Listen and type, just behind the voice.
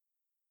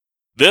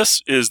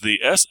This is the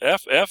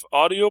SFF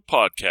Audio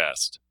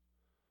Podcast.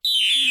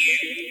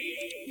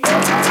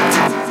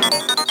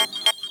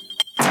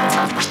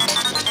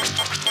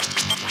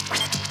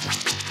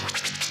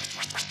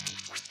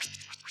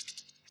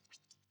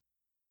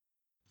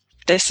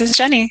 This is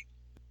Jenny.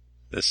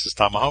 This is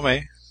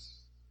Tamahome.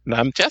 And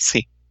I'm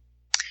Jesse.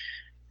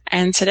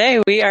 And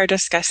today we are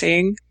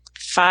discussing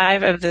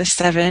 5 of the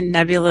 7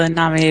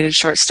 Nebula-nominated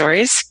short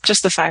stories,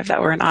 just the 5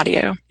 that were in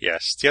audio.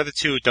 Yes, the other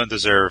 2 don't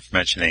deserve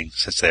mentioning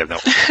since they have no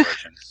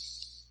origin.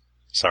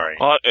 Sorry.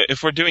 Well,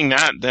 if we're doing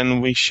that, then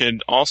we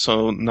should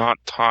also not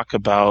talk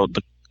about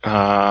the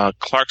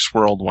Clark's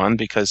World one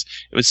because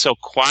it was so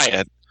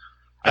quiet.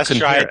 I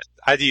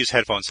had to use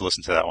headphones to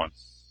listen to that one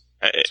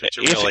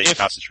to really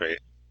concentrate.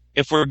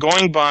 If we're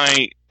going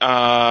by,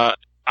 and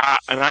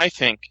I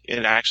think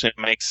it actually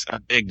makes a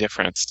big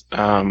difference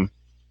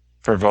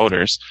for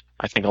voters.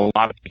 I think a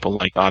lot of people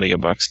like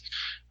audiobooks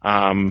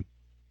by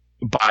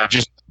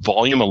just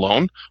volume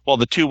alone. Well,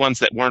 the 2 ones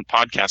that weren't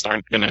podcast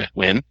aren't going to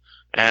win,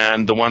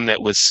 and the one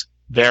that was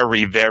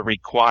very, very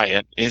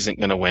quiet isn't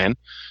going to win.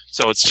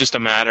 So it's just a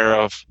matter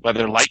of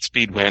whether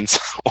Lightspeed wins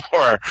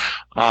or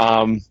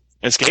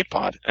Escape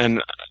Pod.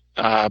 And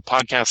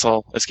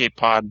Podcastle, Escape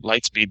Pod,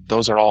 Lightspeed,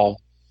 those are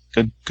all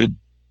good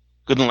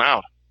and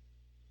loud.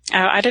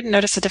 Oh, I didn't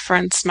notice a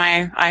difference.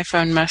 My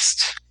iPhone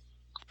must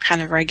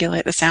kind of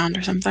regulate the sound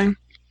or something.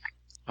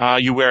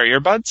 You wear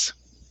earbuds?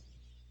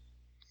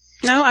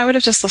 No, I would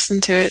have just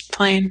listened to it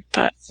plain,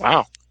 but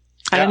wow,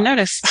 I didn't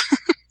notice.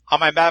 On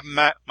my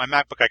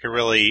MacBook, I could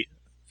really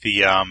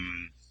the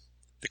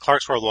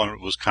Clark's World one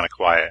was kind of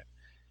quiet,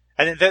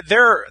 and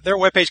their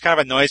webpage kind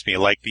of annoys me.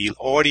 Like the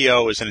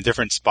audio is in a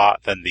different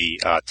spot than the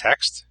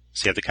text,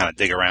 so you have to kind of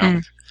dig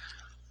around.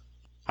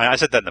 I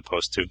said that in the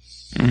post too.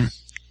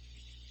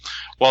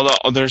 Well,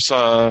 there's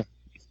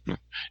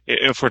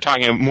if we're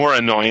talking more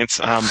annoyance,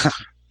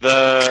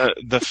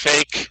 the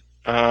fake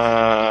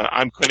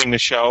I'm quitting the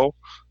show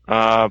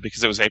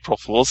because it was April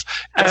Fool's.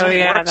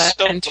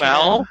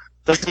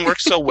 Doesn't work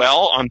so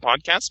well on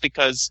podcasts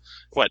because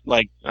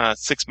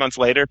 6 months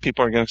later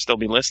people are going to still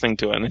be listening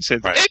to it and they say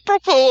April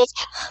Fool's.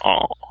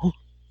 Oh,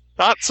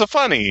 not so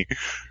funny.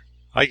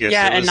 I guess.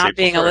 Yeah, and not April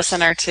being 1st. a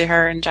listener to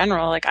her in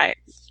general, I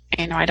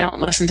don't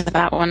listen to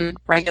that one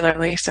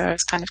regularly, so I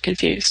was kind of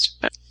confused.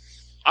 But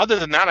other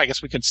than that, I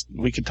guess we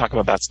could talk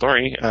about that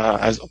story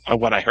as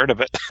what I heard of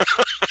it.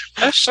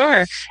 Oh,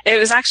 sure. It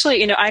was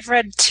actually, I've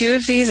read 2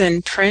 of these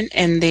in print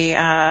in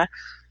the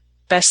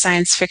Best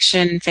Science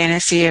Fiction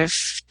Fantasy of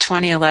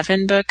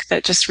 2011 book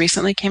that just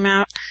recently came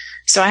out.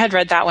 So I had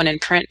read that one in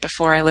print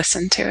before I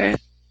listened to it.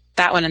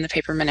 That one in the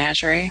Paper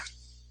Menagerie.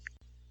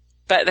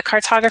 But The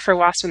Cartographer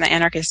Wasp and the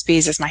Anarchist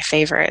Bees is my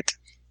favorite.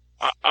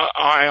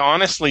 I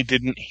honestly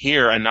didn't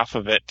hear enough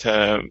of it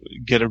to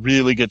get a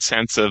really good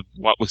sense of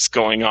what was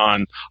going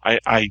on.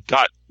 I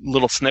got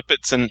little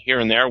snippets in here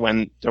and there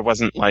when there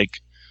wasn't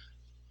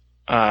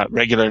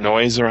regular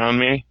noise around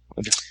me.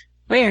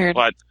 Weird.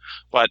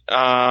 But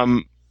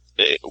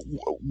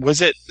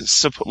was it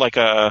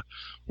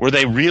were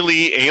they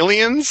really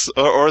aliens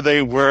or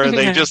were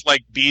they just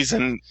like bees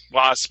and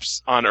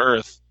wasps on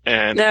Earth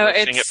and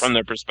seeing it from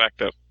their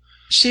perspective?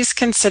 She's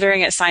considering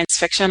it science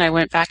fiction. I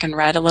went back and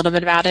read a little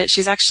bit about it.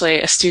 She's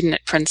actually a student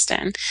at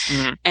Princeton,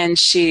 and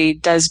she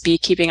does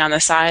beekeeping on the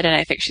side, and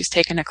I think she's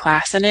taken a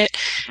class in it.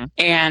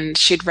 And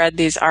she'd read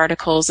these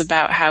articles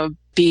about how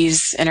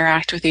bees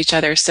interact with each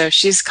other, so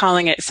she's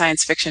calling it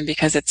science fiction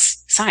because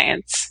it's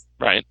science.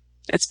 Right.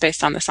 It's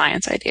based on the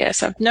science idea,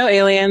 so no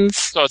aliens.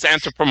 So it's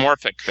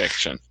anthropomorphic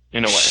fiction,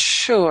 in a way.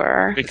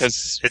 Sure.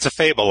 Because it's a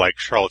fable like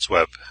Charlotte's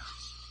Web.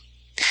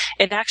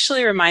 It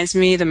actually reminds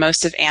me the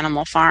most of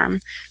Animal Farm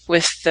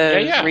with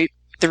the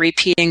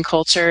repeating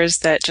cultures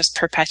that just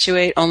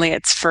perpetuate, only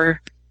it's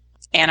for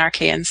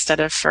anarchy instead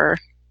of for...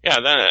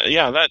 what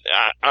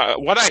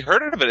I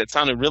heard of it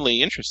sounded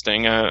really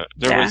interesting.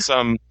 Was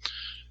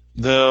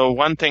the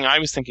one thing I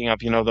was thinking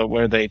of,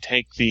 where they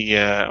take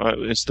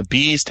it's the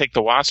bees take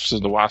the wasps or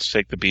the wasps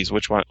take the bees.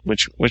 Which one?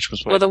 Which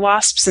was what? Well, the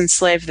wasps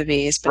enslave the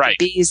bees, but the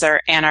bees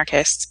are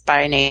anarchists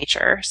by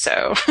nature,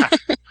 so...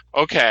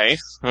 Okay.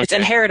 It's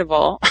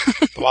inheritable.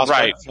 The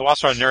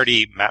wasps are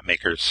nerdy map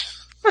makers.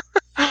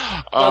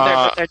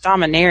 Well, they're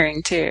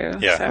domineering too.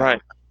 Yeah. So.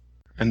 Right.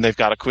 And they've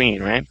got a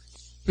queen, right?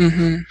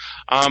 Mm-hmm.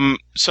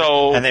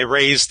 And they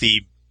raise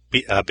the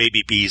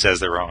baby bees as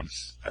their own.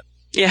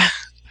 Yeah.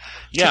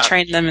 To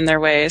train them in their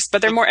ways,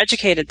 but they're more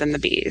educated than the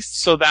bees.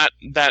 So that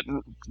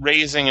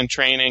raising and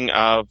training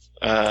of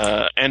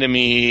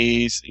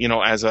enemies,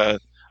 as a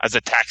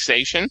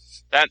taxation,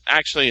 that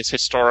actually is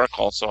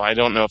historical. So I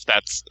don't know if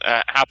that's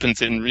happens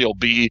in real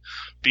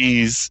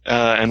bees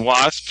and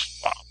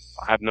wasps. Well,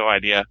 I have no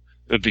idea.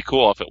 It would be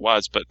cool if it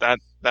was, but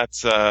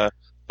that's the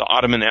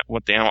Ottoman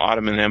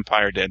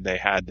Empire did. They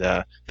had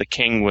the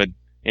king would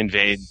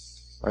invade,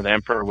 or the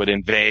emperor would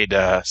invade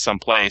some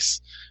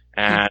place,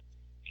 and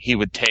he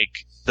would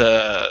take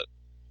the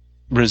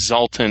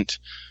resultant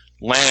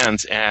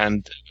lands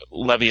and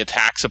levy a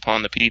tax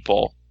upon the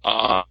people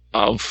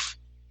of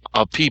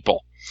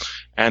people.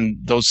 And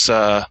those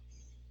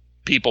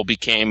people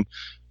became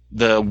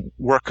the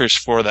workers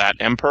for that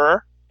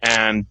emperor,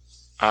 and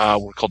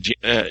were called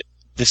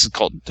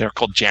they're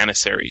called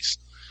janissaries.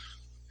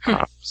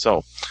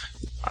 So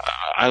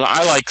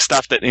I like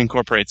stuff that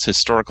incorporates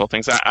historical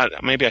things.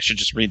 Maybe I should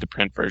just read the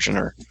print version,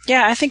 or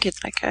yeah, I think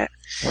you'd like it.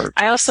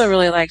 I also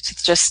really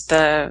liked just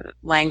the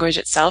language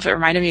itself. It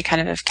reminded me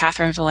kind of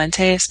Catherine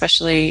Valente,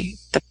 especially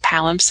the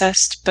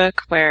palimpsest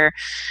book, where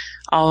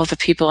all of the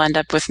people end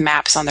up with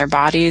maps on their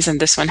bodies, and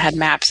this one had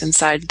maps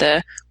inside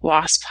the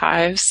wasp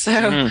hives.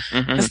 So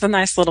it's the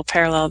nice little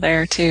parallel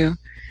there too.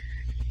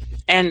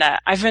 And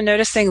I've been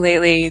noticing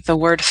lately the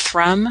word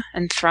thrum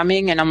and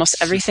thrumming in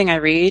almost everything I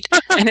read,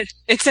 and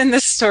it's in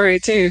this story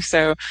too.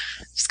 So it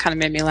just kind of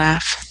made me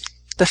laugh.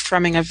 The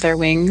thrumming of their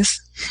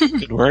wings.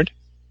 Good word.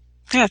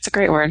 Yeah, it's a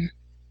great word.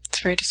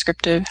 It's very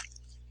descriptive.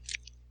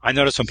 I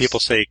notice when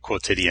people say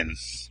quotidian,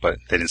 but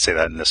they didn't say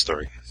that in this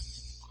story.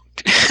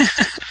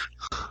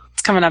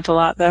 It's coming up a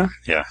lot, though.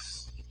 Yeah.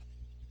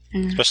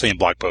 Especially in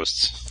blog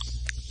posts.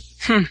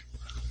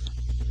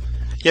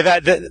 Yeah,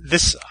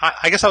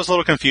 I guess I was a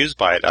little confused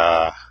by it.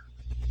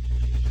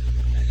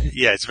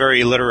 Yeah, it's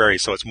very literary,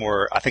 so it's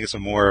more, I think it's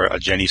more a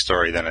Jenny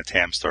story than a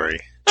Tam story.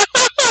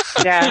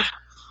 Yeah.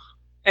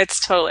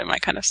 It's totally my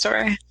kind of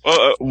story.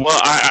 Well,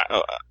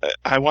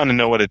 I want to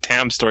know what a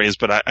Tam story is,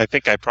 but I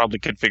think I probably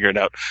could figure it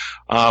out.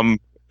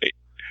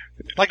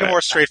 Like a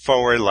more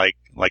straightforward, like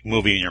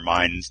movie in your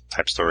mind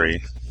type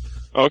story.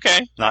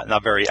 Okay.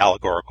 Not very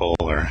allegorical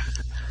or.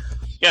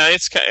 Yeah,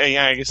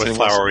 I guess with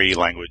flowery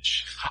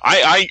language.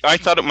 I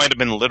thought it might have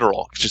been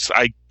literal.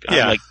 I'm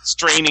like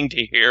straining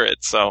to hear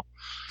it, so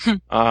it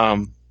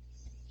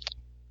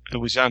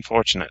was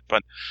unfortunate.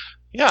 But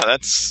yeah,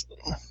 it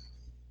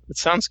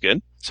sounds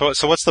good. So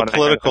what's the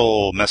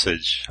political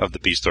message of the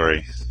bee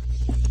story?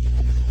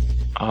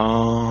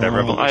 That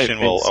revolution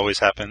will always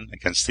happen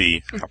against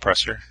the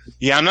oppressor.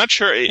 Yeah, I'm not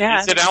sure.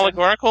 Is it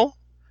allegorical?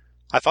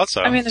 I thought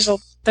so. I mean, there's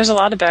a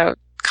lot about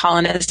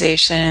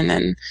colonization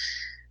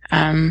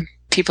and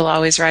people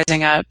always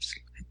rising up,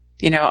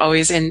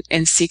 always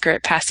in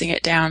secret, passing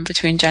it down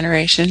between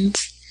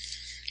generations.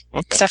 Okay.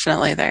 It's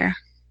definitely there.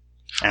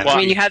 And I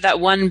mean, you had that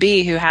one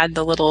bee who had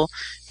the little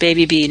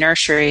baby bee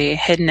nursery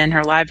hidden in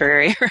her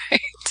library,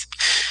 right?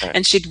 Okay.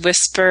 And she'd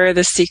whisper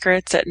the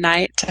secrets at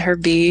night to her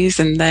bees,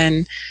 and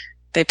then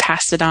they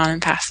passed it on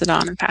and passed it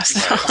on and passed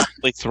it on.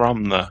 They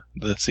thrum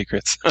the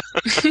secrets.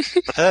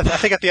 I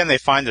think at the end they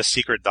find the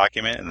secret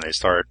document and they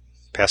start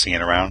passing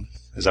it around.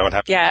 Is that what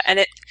happened? Yeah,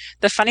 and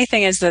the funny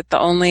thing is that the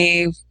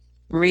only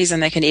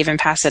reason they can even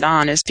pass it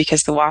on is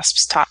because the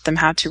wasps taught them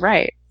how to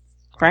write,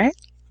 right?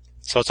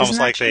 So it's almost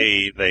like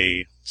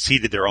they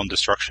seeded their own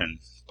destruction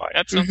by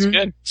that sounds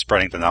good.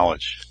 Spreading the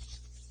knowledge.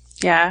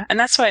 Yeah, and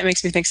that's why it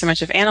makes me think so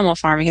much of Animal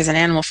Farm, because in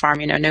Animal Farm,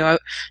 no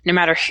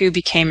matter who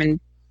became in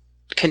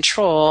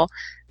control,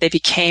 they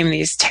became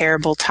these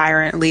terrible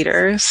tyrant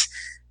leaders,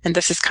 and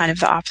this is kind of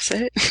the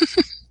opposite.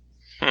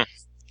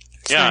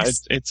 Yeah,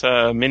 nice. It's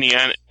a mini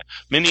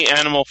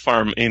Animal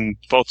Farm in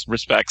both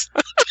respects.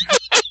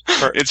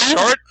 It's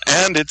short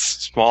and it's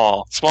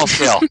small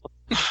scale.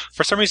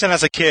 For some reason,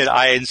 as a kid,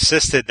 I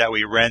insisted that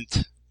we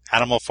rent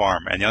Animal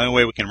Farm, and the only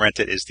way we can rent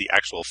it is the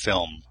actual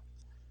film.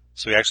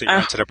 So we actually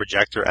rented a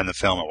projector and the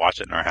film and watched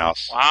it in our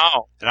house.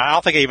 Wow. And I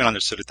don't think I even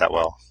understood it that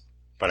well,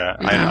 but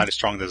I had a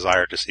strong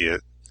desire to see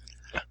it.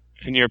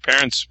 And your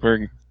parents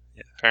were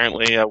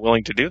apparently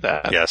willing to do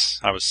that. Yes,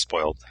 I was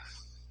spoiled.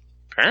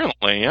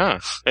 Apparently, yeah.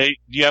 Hey,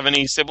 do you have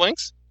any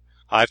siblings?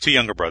 I have 2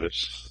 younger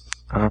brothers.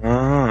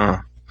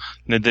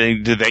 Did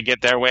they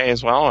get their way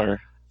as well,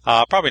 or?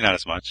 Probably not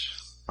as much.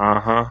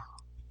 I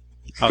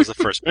was the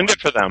first one.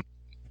 Good for them.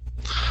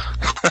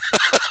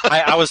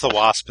 I was the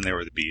wasp and they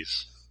were the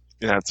bees.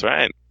 That's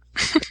right.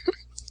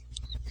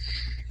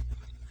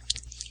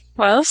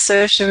 Well,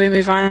 so should we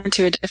move on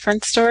to a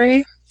different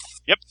story?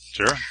 Yep,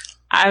 sure.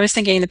 I was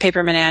thinking the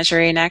Paper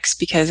Menagerie next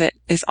because it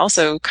is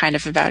also kind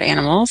of about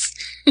animals.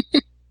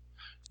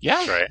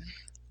 Yeah. That's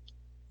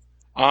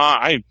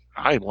right.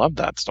 I loved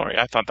that story.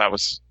 I thought that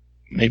was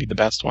maybe the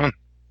best one.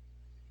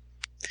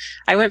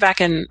 I went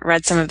back and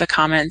read some of the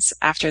comments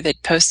after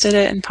they'd posted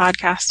it in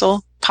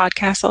Podcastle.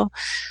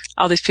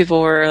 All these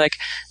people were like,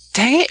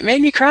 dang it, it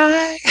made me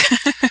cry.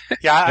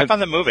 Yeah, I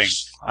found it moving.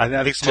 I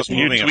think it's the most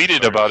moving. You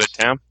tweeted about it,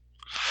 Tam.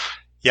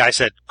 Yeah, I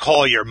said,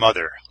 call your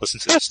mother. Listen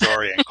to the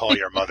story and call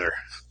your mother.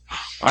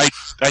 I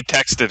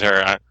texted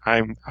her.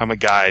 I'm a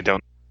guy.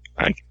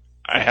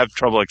 I have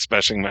trouble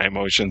expressing my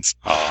emotions.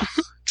 Oh.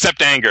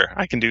 Except anger.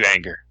 I can do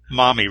anger.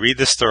 Mommy, read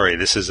this story.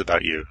 This is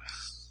about you.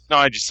 No,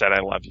 I just said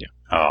I love you.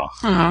 Oh.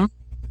 Uh-huh.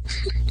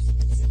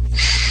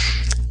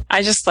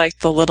 I just like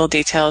the little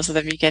details of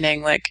the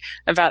beginning, like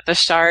about the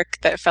shark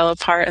that fell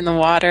apart in the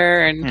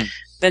water, and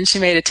then she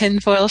made a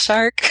tinfoil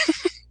shark.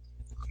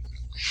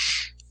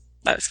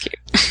 That was cute.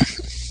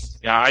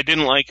 Yeah, I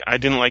didn't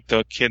like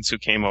the kids who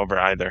came over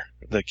either.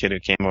 The kid who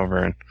came over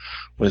and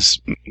was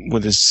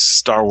with his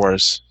Star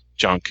Wars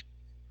junk.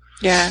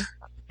 Yeah.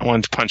 I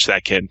wanted to punch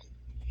that kid.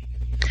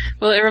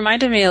 Well, it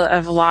reminded me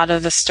of a lot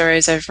of the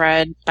stories I've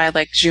read by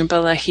like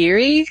Jhumpa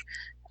Lahiri,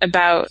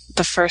 about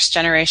the first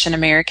generation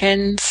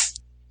Americans,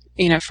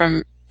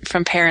 from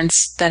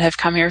parents that have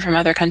come here from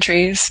other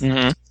countries,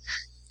 Mm-hmm.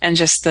 and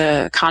just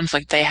the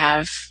conflict they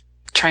have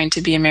trying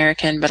to be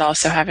American, but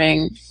also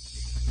having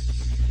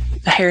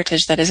a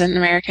heritage that isn't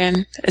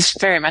American. Is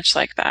very much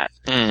like that.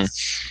 Mm.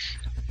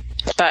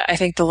 But I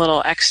think the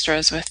little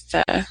extras with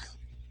the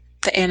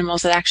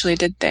animals that actually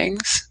did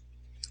things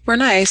were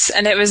nice,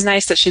 and it was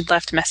nice that she'd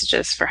left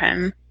messages for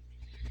him.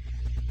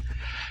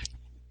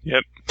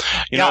 Yep.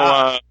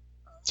 Yeah.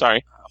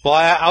 Sorry. Well,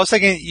 I was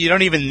thinking you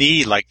don't even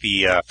need like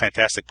the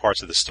fantastic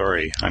parts of the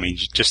story. I mean,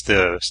 just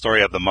the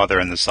story of the mother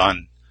and the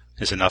son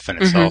is enough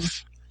in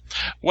itself.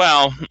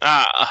 Well,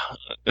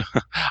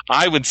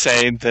 I would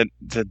say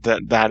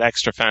that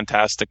extra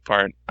fantastic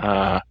part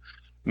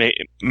made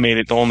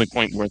it the only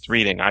point worth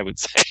reading. I would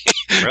say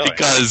Really?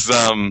 because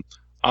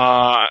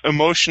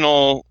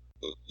emotional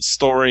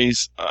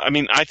stories. I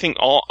mean, I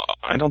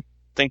don't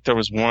think there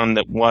was one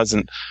that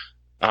wasn't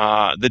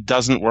that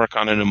doesn't work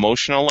on an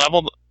emotional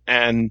level.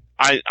 And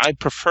I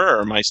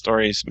prefer my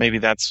stories, maybe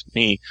that's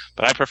me,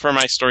 but I prefer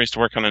my stories to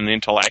work on an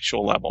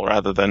intellectual level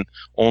rather than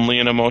only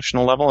an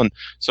emotional level. And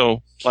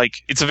so, like,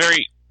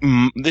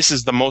 this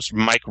is the most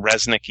Mike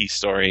Resnick-y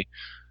story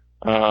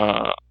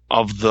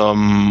of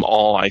them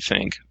all, I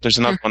think. There's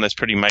another one that's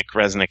pretty Mike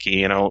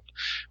Resnick-y,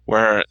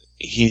 where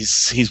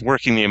he's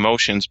working the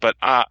emotions. But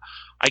I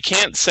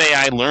can't say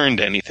I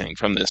learned anything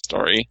from this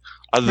story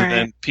other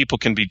than people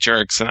can be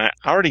jerks, and I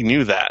already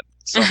knew that.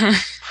 So.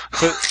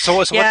 So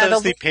what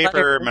does the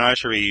paper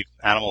menagerie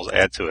animals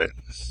add to it?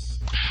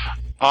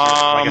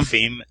 Like a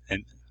theme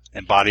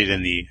embodied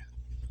in the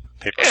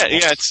paper.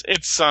 Yeah.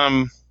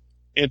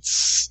 It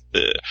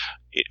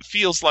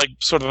feels like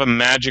sort of a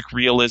magic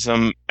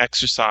realism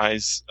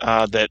exercise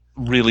that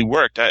really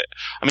worked. I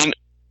mean,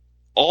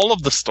 all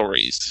of the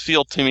stories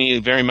feel to me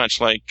very much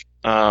like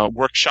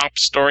workshop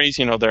stories.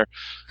 They're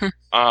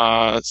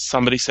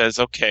somebody says,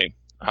 "Okay,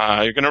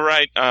 you're going to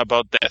write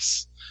about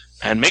this."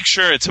 And make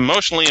sure it's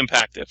emotionally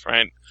impactful,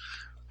 right?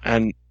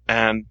 And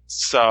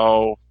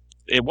so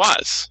it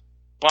was,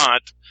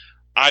 but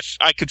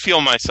I could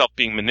feel myself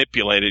being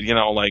manipulated.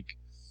 The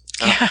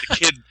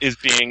kid is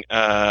being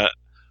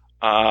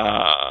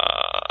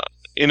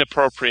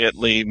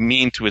inappropriately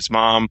mean to his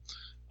mom,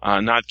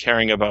 not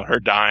caring about her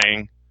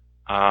dying,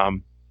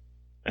 and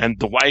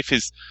the wife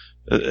is.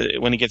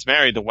 When he gets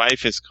married, the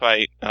wife is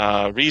quite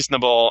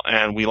reasonable,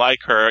 and we like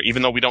her,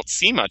 even though we don't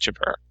see much of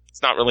her.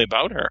 It's not really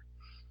about her.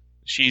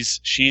 She's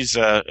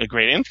a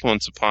great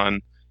influence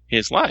upon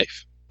his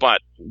life,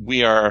 but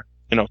we are,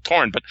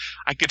 torn. But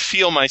I could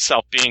feel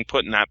myself being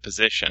put in that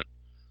position.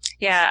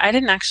 Yeah, I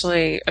didn't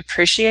actually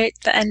appreciate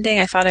the ending.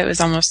 I thought it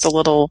was almost a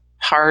little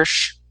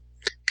harsh,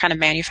 kind of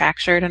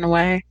manufactured in a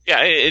way.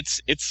 Yeah,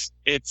 it's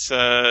a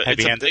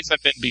place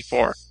I've been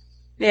before.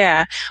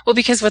 Yeah, well,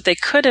 because what they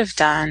could have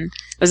done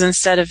was,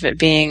 instead of it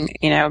being,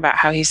 about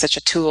how he's such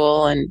a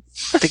tool and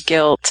the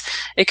guilt,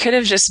 it could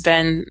have just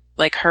been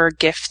like her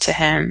gift to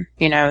him,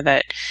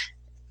 the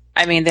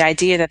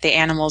idea that the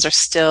animals are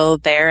still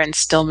there and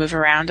still move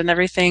around and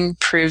everything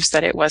proves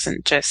that it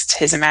wasn't just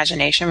his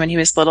imagination when he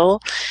was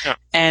little. Yeah.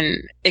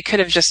 And it could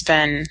have just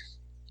been,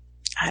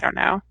 I don't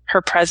know,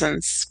 her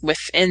presence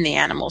within the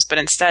animals, but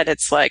instead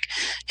it's like,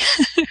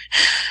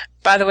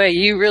 by the way,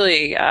 you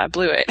really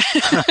blew it.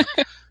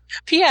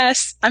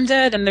 P.S. I'm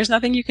dead and there's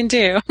nothing you can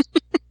do.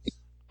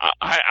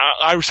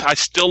 I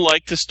still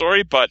like the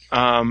story, but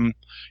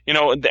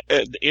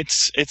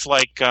it's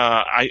like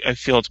I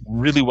feel it's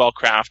really well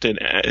crafted.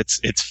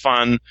 It's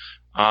fun,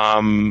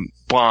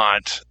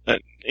 but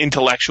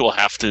intellectual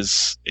heft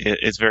is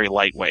very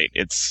lightweight.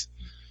 It's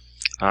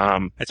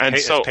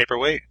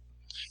paperweight.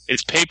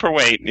 It's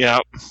paperweight. Yeah,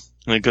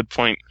 a good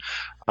point.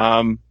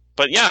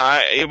 But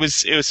yeah, it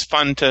was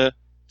fun to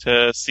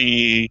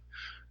see,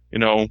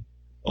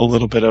 a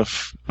little bit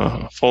of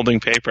folding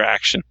paper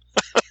action.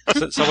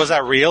 So was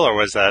that real or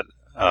was that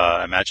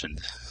imagined?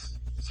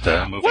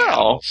 The movie.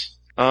 Well,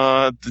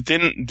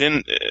 didn't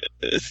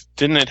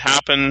it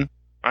happen?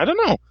 I don't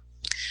know.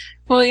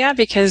 Well, yeah,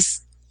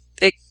 because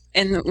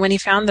when he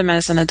found them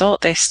as an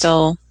adult, they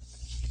still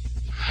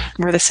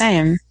were the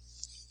same,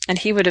 and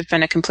he would have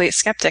been a complete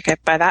skeptic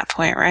by that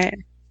point, right?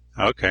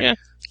 Okay. Yeah.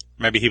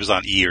 Maybe he was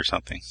on E or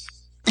something.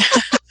 By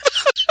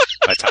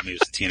the time he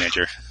was a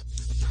teenager.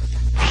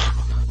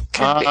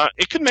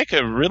 It could make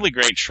a really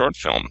great short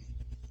film,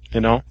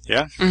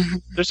 Yeah. Mm-hmm.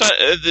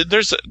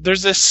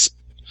 There's this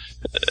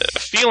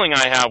feeling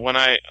I have when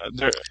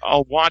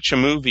I'll watch a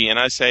movie and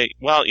I say,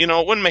 well, it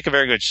wouldn't make a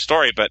very good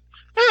story, but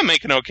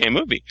make an okay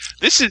movie.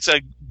 This is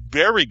a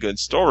very good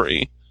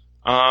story,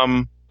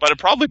 but it'd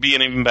probably be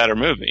an even better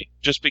movie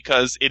just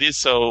because it is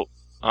so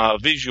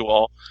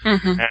visual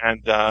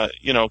and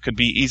could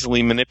be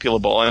easily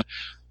manipulable.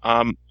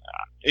 And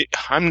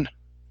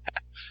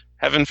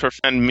heaven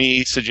forfend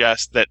me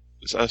suggest that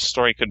a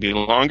story could be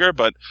longer,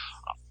 but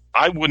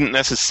I wouldn't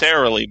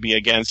necessarily be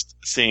against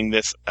seeing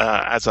this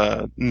as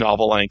a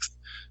novel-length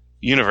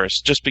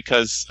universe, just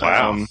because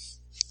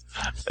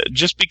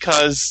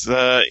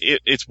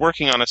it's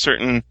working on a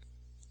certain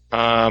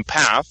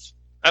path,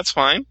 That's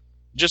fine.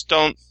 Just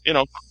don't,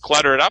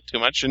 clutter it up too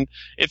much. And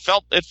I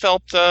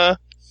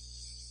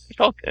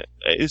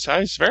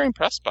was very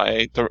impressed by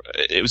it.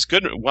 It was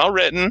good, well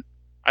written.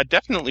 I'd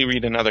definitely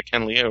read another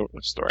Ken Leo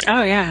story.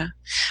 Oh, yeah.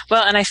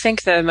 Well, and I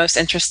think the most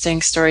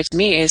interesting story to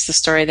me is the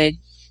story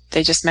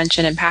they just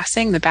mentioned in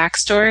passing, the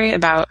backstory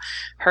about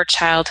her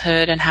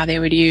childhood and how they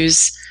would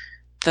use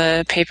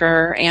the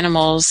paper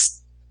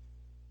animals,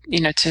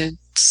 to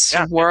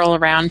swirl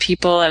around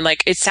people. And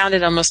like, it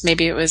sounded almost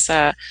maybe it was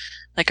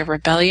like a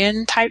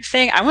rebellion type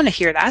thing. I want to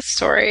hear that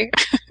story.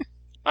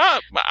 I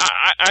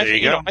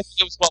think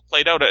it was well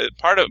played out.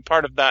 Part of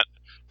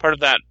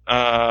that,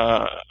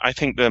 I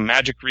think the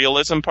magic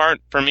realism part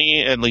for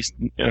me, at least,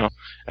 and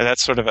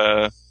that's sort of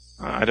a,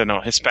 I don't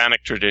know,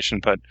 Hispanic tradition,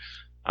 but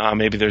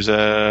maybe there's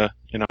a,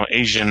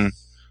 Asian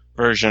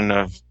version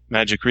of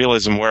magic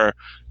realism where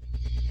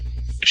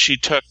she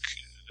took,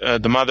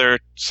 the mother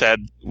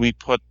said, we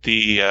put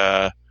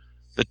the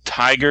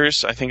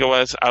tigers, I think it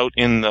was, out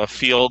in the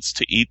fields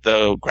to eat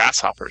the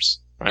grasshoppers.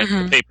 Right,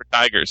 the paper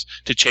tigers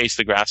to chase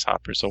the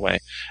grasshoppers away,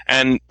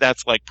 and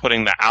that's like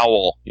putting the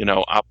owl,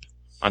 up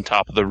on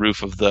top of the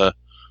roof of the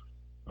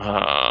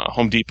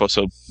Home Depot,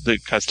 so the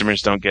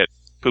customers don't get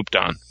pooped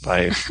on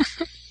by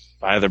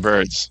other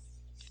birds.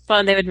 Well,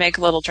 and they would make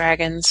little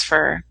dragons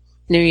for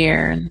New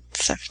Year and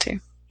stuff too.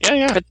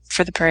 Yeah.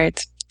 For the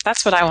parades.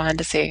 That's what I wanted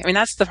to see. I mean,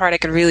 that's the part I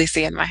could really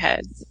see in my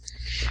head.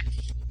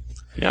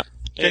 Yeah.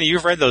 Jenny,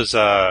 you've read those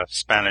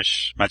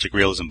Spanish magic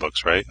realism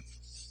books, right?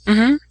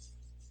 Mm-hmm.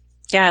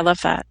 Yeah, I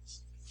love that.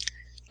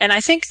 And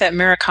I think that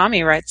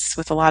Murakami writes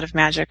with a lot of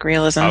magic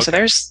realism. Okay. So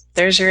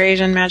there's your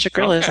Asian magic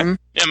realism. Okay.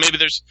 Yeah, maybe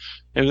there's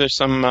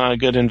some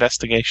good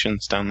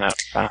investigations down that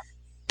path.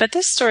 But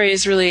this story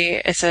is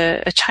really, it's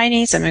a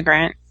Chinese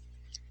immigrant.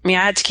 I mean,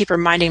 I had to keep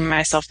reminding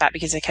myself that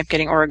because I kept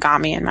getting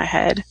origami in my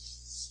head.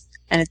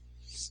 And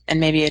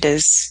maybe it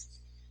is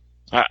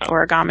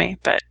origami,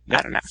 but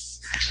yeah.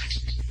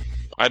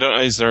 I don't know.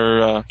 Is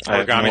there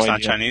origami's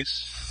not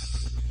Chinese?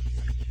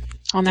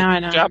 Well, now I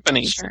know.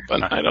 Japanese, sure.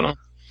 But I don't know.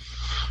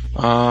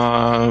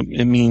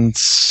 It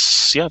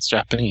means, it's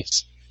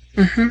Japanese.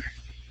 Mm-hmm.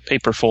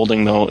 Paper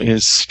folding, though,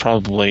 is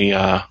probably...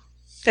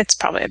 it's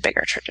probably a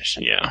bigger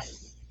tradition. Yeah.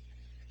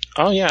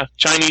 Oh, yeah.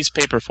 Chinese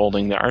paper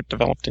folding, the art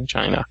developed in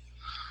China.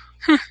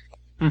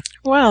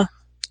 Well,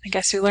 I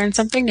guess we learned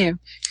something new.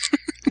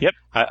 Yep.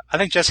 I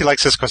think Jesse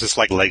likes this because it's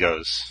like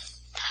Legos.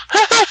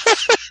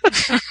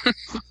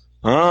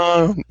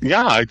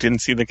 Yeah, I didn't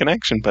see the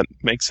connection, but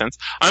makes sense.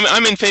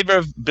 I'm in favor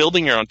of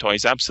building your own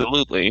toys,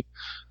 absolutely.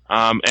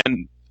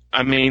 And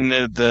I mean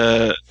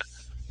the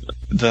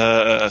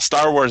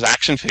Star Wars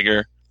action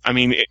figure. I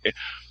mean,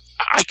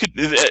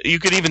 you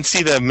could even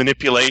see the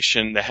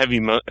manipulation, the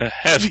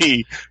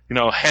heavy,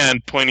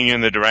 hand pointing in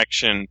the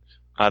direction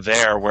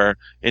there, where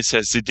it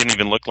says it didn't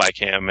even look like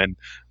him, and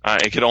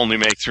it could only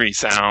make 3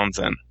 sounds,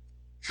 and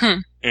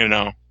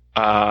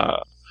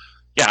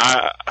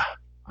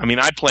I mean,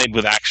 I played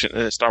with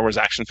Star Wars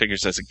action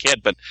figures as a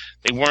kid, but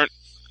they weren't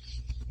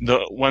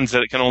the ones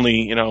that can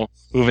only,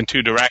 move in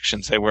 2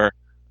 directions. You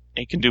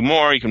can do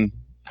more. You can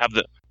have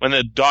when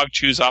the dog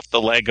chews off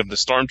the leg of the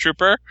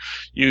stormtrooper,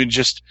 you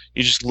just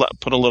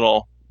put a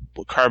little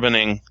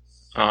carboning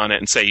on it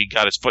and say you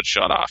got his foot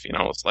shot off.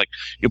 It's like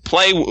you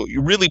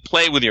really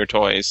play with your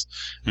toys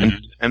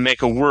and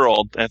make a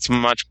world that's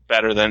much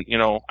better than,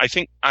 I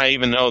think I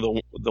even know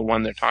the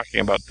one they're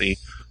talking about, the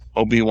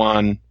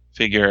Obi-Wan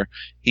figure.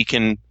 You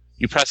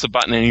press a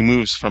button and he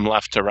moves from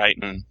left to right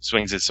and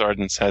swings his sword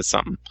and says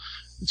something.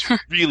 It's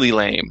really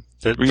lame.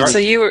 So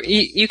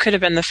you could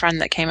have been the friend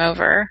that came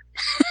over.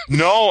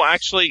 No,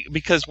 actually,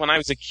 because when I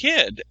was a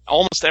kid,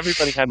 almost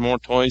everybody had more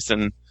toys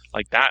than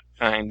like that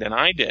kind than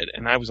I did,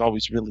 and I was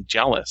always really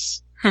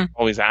jealous.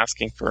 Always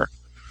asking for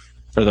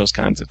those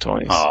kinds of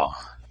toys. Oh.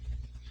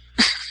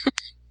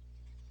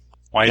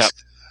 Why? Yep.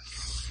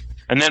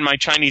 And then my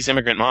Chinese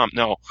immigrant mom.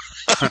 No.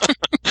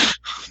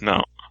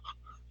 No.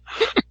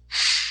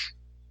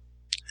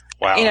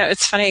 Wow.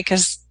 It's funny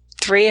because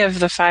 3 of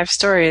the 5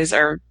 stories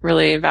are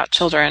really about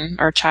children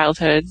or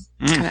childhood.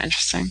 It's kind of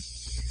interesting.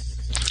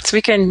 So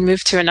we can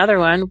move to another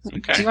one.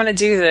 Okay. Do you want to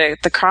do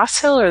the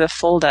Crosshill or the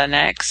Fulda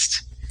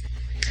next?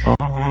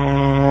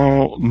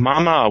 Oh,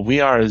 Mama,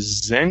 we are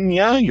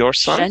Xenia, your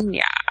son?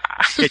 Xenia.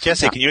 Hey,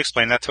 Jesse, can you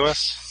explain that to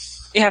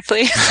us? Yeah,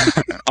 please.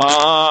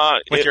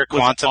 With your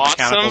quantum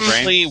mechanical brain?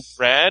 Awesomely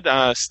read.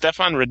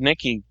 Stefan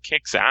Rudnicki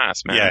kicks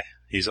ass, man. Yeah,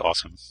 he's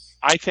awesome.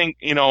 I think,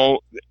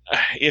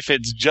 if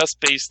it's just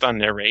based on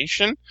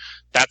narration,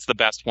 that's the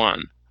best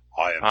one.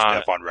 I am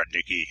Stefan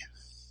Rudnicki.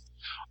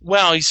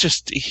 Well, he's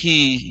just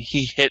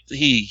he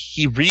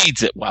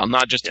reads it well.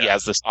 Not just he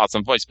has this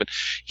awesome voice, but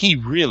he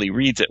really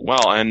reads it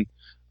well and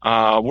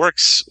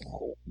works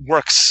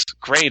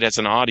great as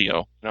an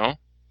audio. Well,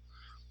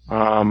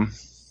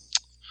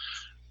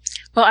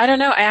 I don't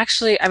know.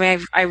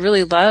 I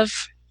really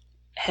love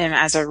him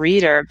as a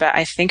reader, but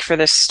I think for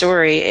this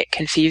story, it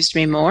confused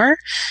me more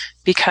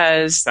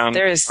because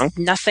there is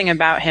nothing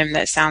about him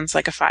that sounds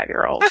like a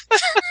 5-year-old.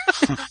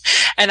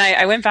 And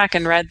I went back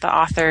and read the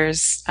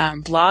author's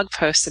blog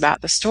post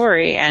about the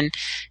story, and,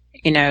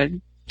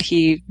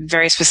 he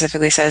very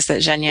specifically says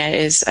that Zhenya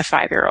is a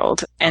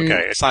 5-year-old. And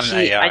okay, it's not an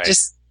AI.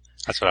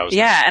 That's what I was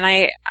Yeah, and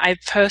I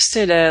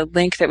posted a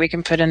link that we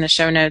can put in the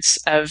show notes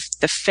of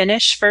the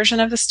Finnish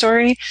version of the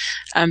story,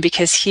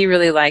 because he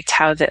really liked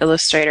how the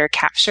illustrator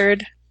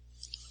captured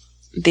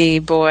the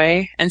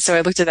boy. And so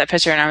I looked at that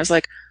picture and I was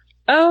like,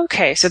 oh,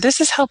 okay, so this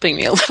is helping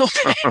me a little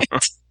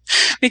bit.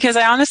 Because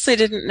I honestly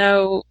didn't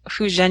know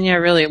who Zhenya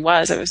really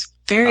was. I was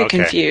very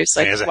confused.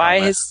 Like,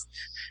 why his...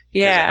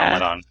 Yeah. He has a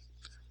helmet on.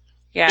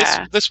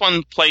 Yeah. This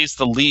one plays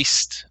the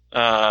least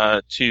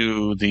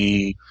to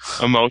the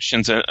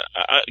emotions,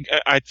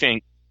 I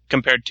think,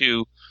 compared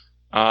to,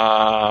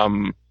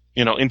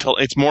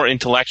 it's more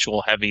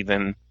intellectual heavy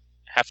than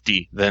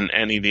hefty than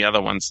any of the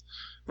other ones.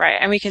 Right,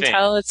 and we can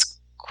tell it's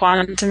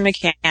quantum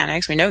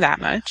mechanics. We know that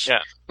much.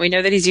 Yeah. We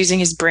know that he's using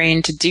his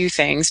brain to do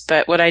things,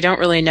 but what I don't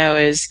really know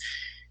is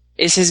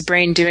his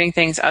brain doing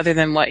things other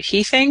than what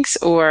he thinks,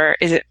 or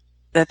is it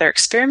that they're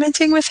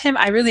experimenting with him?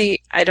 I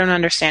don't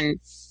understand.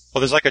 Well,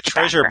 there's like a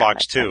treasure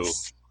box too.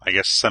 I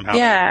guess somehow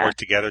they work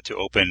together to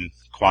open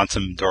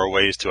quantum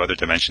doorways to other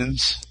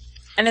dimensions.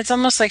 And it's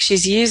almost like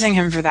she's using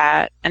him for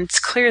that, and it's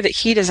clear that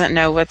he doesn't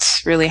know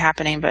what's really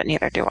happening, but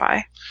neither do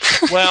I.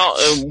 Well,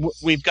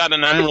 we've got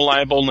an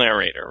unreliable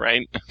narrator,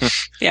 right?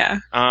 Yeah.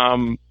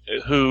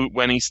 Who,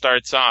 when he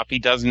starts off, he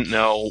doesn't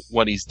know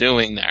what he's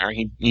doing there.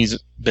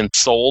 He's been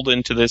sold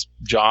into this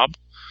job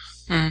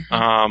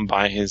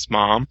by his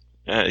mom.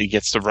 He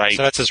gets to write.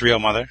 So that's his real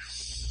mother?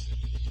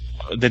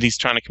 That he's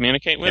trying to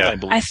communicate with, I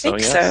believe. I think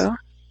so.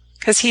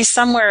 Because he's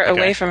somewhere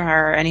away from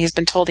her, and he's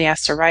been told he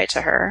has to write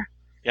to her.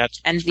 Yeah,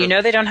 and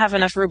they don't have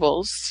enough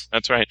rubles.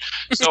 That's right.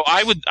 So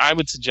I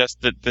would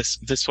suggest that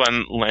this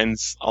one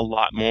lends a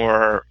lot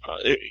more.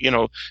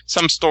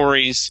 Some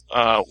stories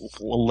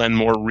will lend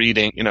more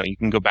reading. You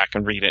can go back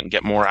and read it and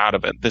get more out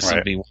of it. This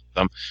would be one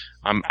of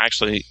them.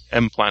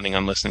 I'm planning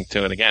on listening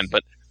to it again.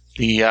 But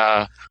the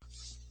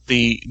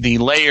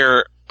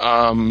layer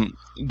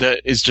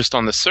that is just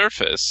on the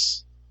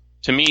surface,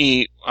 to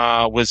me,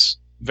 was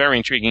very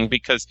intriguing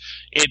because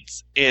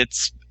it's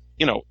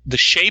the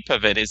shape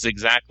of it is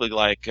exactly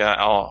like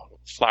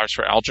Flowers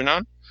for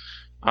Algernon,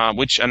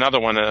 which another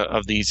one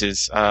of these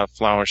is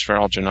Flowers for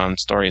Algernon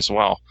story as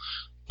well.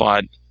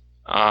 But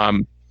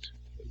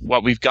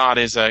what we've got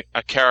is a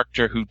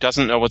character who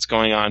doesn't know what's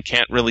going on,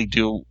 can't really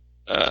do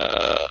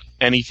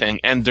anything,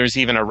 and there's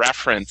even a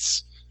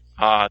reference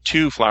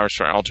to Flowers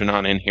for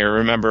Algernon in here.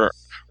 Remember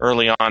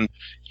early on,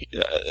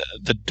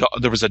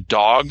 there was a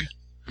dog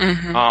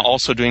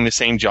also doing the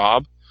same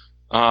job,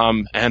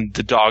 and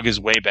the dog is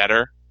way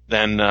better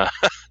than the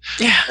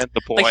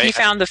boy. Like he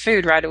found the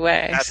food right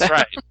away. That's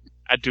right,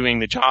 at doing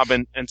the job,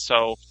 and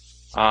so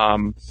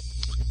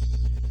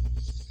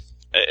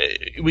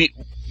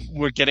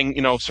we're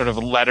getting sort of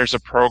letters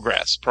of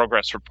progress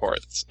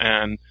reports,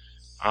 and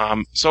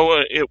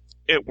so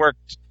it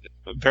worked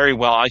very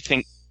well, I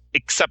think.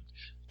 Except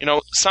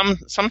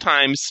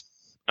sometimes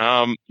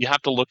you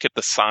have to look at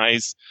the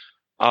size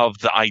of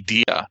the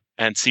idea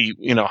and see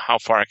how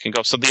far it can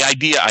go. So the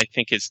idea, I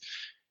think,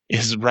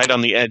 is right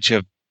on the edge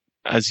of,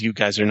 as you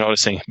guys are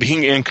noticing,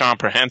 being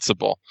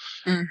incomprehensible.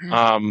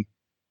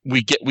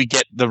 We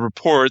get the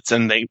reports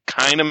and they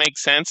kind of make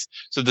sense.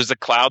 So there's a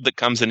cloud that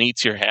comes and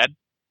eats your head.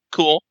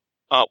 Cool.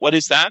 What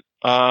is that?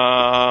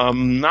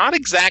 Not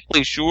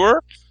exactly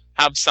sure.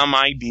 Have some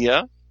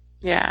idea.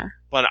 Yeah.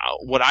 But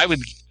what I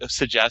would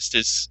suggest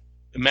is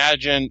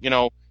imagine,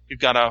 you've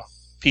got a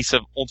piece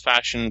of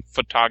old-fashioned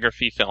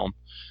photography film,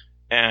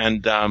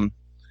 and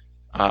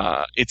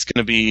it's going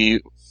to be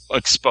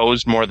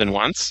exposed more than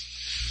once.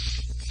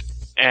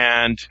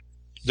 And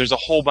there's a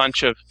whole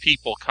bunch of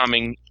people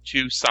coming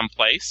to some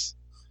place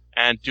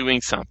and doing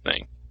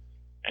something.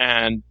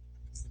 And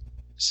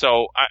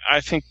so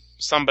I think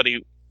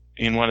somebody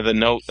in one of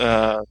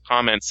the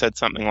comments said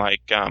something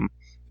like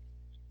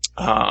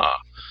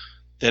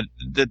that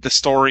the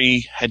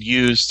story had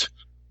used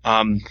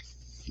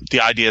the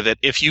idea that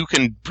if you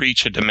can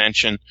breach a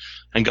dimension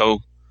and go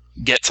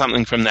get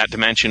something from that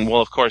dimension,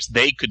 well, of course,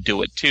 they could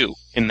do it too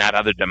in that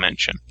other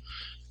dimension.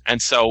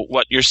 And so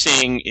what you're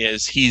seeing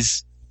is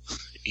he's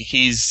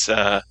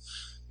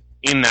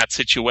in that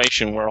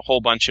situation where a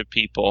whole bunch of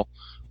people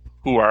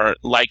who are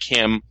like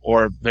him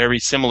or very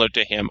similar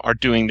to him are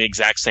doing the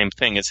exact same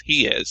thing as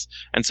he is.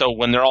 And so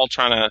when they're all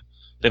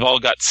they've all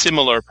got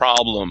similar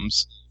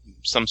problems,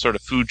 some sort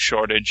of food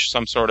shortage,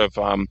 some sort of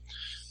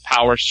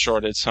power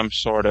shortage, some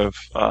sort of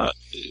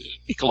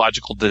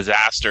ecological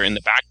disaster in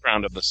the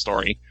background of the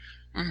story.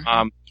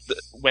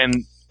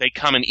 When they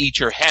come and eat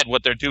your head,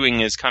 what they're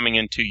doing is coming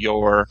into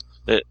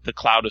the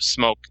cloud of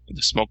smoke,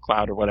 the smoke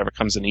cloud or whatever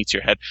comes and eats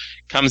your head,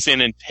 comes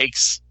in and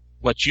takes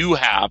what you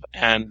have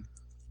and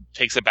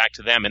takes it back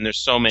to them. And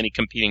there's so many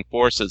competing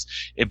forces,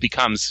 it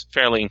becomes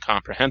fairly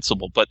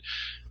incomprehensible. But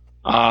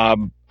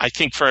I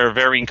think for a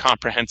very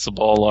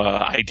incomprehensible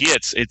idea,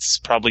 it's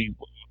probably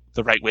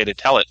the right way to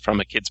tell it from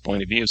a kid's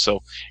point of view. So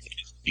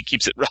it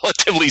keeps it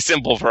relatively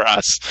simple for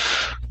us.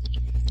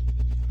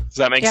 Does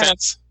that make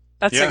sense?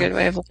 That's a good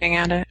way of looking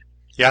at it.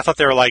 Yeah, I thought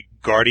they were like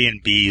guardian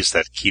bees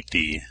that keep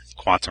the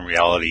quantum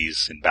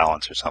realities in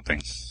balance or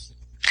something.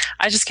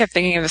 I just kept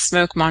thinking of the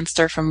smoke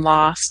monster from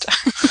Lost.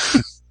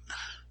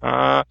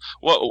 I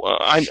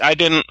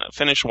didn't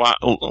finish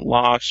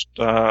Lost.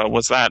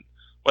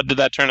 What did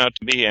that turn out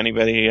to be?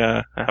 Anybody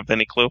have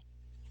any clue?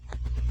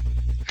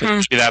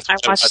 I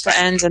watched the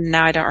end and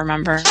now I don't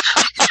remember.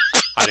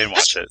 I didn't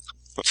watch it.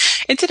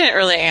 It didn't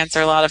really answer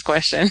a lot of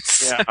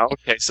questions. Yeah.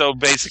 Okay. So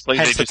basically,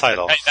 Hence they just the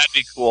title. said, hey, that'd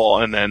be cool,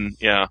 and then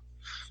yeah.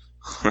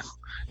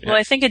 Well,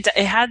 I think it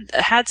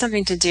had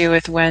something to do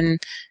with when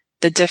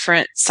the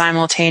different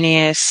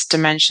simultaneous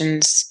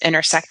dimensions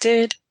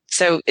intersected.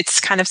 So it's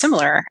kind of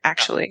similar,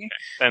 actually. Okay.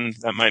 Then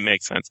that might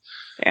make sense.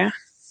 Yeah.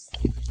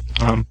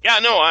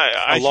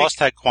 I Lost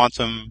had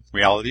quantum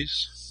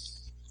realities.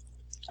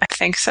 I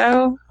think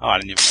so. Oh, I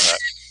didn't even know that.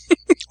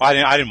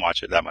 Well, I didn't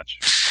watch it that much.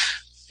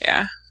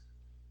 Yeah.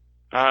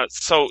 I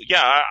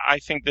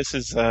think this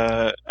is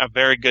a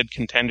very good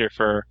contender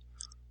for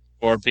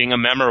being a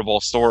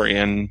memorable story,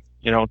 and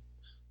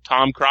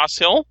Tom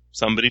Crosshill,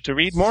 somebody to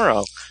read more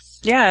of.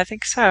 Yeah, I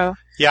think so.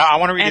 Yeah, I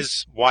want to read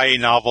his YA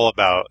novel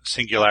about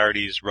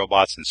singularities,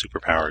 robots, and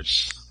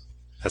superpowers.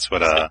 That's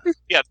what.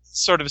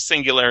 Sort of a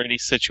singularity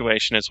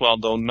situation as well,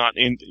 though not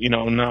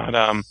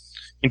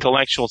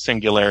intellectual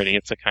singularity.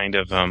 It's a kind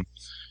of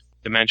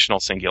dimensional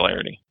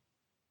singularity.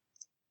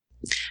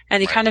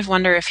 And you kind of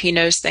wonder if he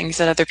knows things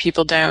that other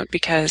people don't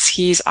because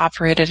he's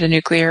operated a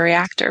nuclear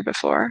reactor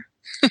before.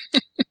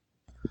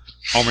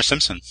 Homer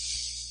Simpson.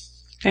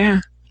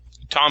 Yeah.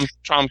 Tom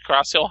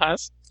Crosshill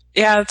has?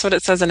 Yeah, that's what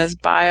it says in his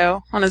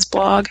bio on his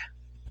blog.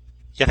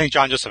 Yeah, I think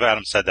John Joseph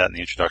Adams said that in the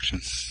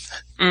introduction.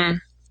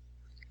 Mm.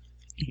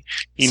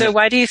 So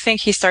why do you think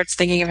he starts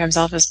thinking of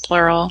himself as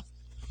plural?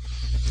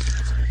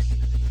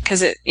 Because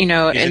He's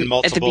in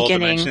multiple at the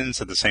beginning, dimensions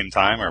at the same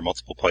time, or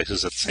multiple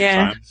places at the same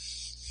time.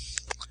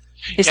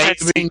 He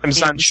becomes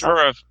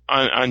unsure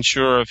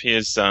of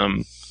his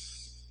own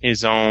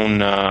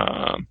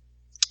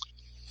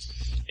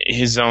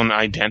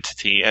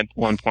identity at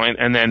one point,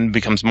 and then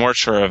becomes more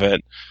sure of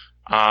it,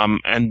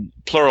 and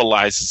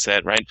pluralizes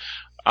it. Right,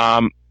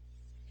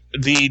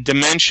 the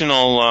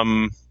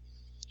dimensional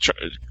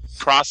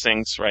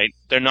crossings. Right,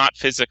 they're not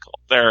physical.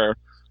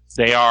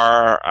 They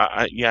are,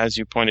 as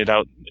you pointed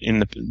out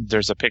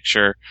there's a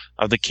picture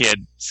of the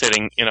kid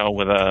sitting,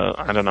 with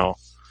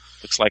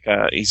looks like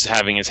he's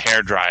having his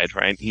hair dried,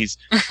 right? He's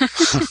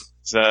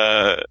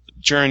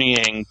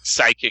journeying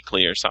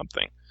psychically or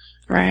something.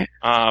 Right.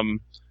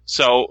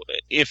 So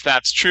if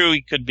that's true,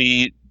 he could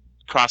be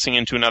crossing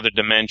into another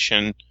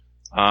dimension,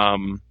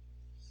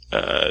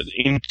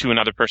 into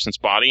another person's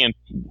body. And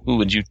who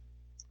would you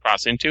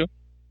cross into?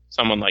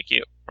 Someone like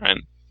you, right?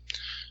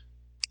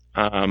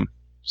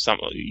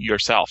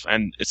 Yourself.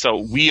 And so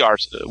we are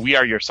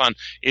your son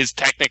is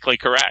technically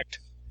correct.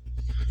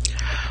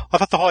 I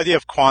thought the whole idea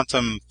of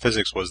quantum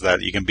physics was that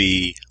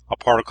a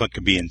particle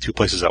can be in two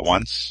places at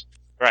once.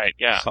 Right,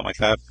 yeah. Something like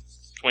that.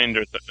 Twinned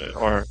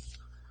or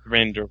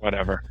rinned or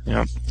whatever,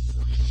 yeah.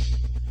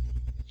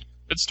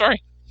 Good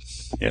story.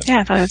 Yeah,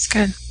 I thought it was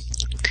good.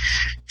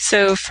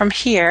 So from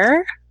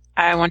here,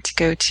 I want to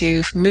go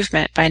to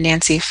Movement by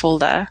Nancy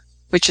Fulda,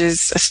 which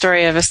is a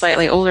story of a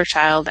slightly older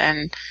child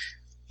and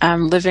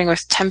living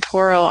with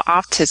temporal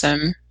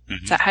autism.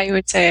 Is that how you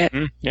would say it?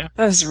 Yeah.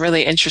 That was a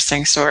really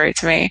interesting story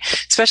to me,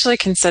 especially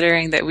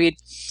considering that we'd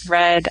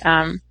read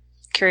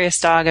Curious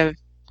Dog of...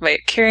 Wait,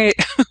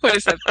 what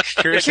is that?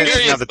 Curious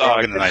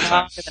Dog in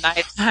the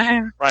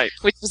Nighttime. Right.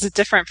 Which was a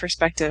different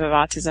perspective of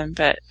autism,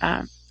 but...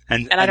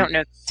 And I don't know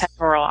if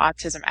temporal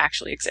autism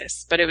actually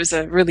exists, but it was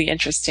a really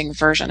interesting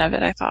version of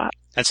it, I thought.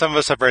 And some of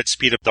us have read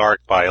Speed of Dark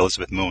by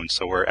Elizabeth Moon,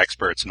 so we're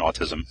experts in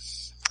autism.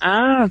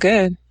 Oh,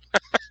 good.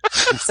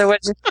 So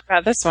what did you think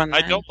about this one,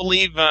 then? I don't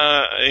believe,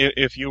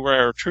 if you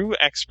were a true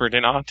expert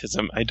in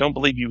autism, I don't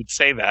believe you would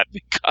say that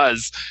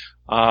because,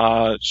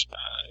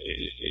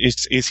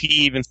 is he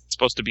even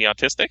supposed to be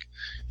autistic?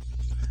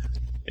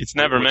 It's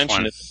never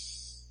mentioned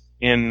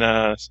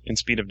in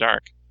Speed of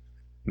Dark,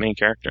 main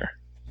character.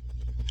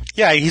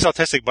 Yeah, he's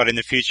autistic, but in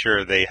the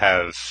future they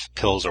have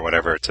pills or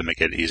whatever to make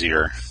it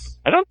easier.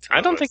 I don't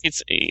think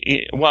it's,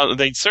 well,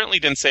 they certainly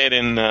didn't say it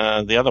in,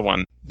 the other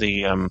one,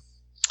 the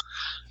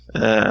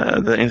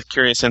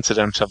Curious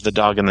Incident of the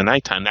Dog in the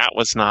Nighttime. That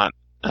was not,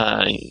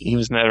 he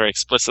was never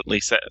explicitly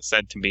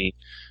said to be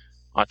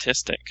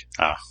autistic.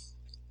 Oh.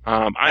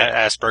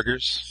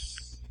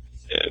 Asperger's?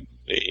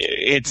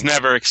 It's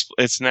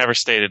never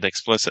stated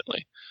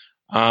explicitly.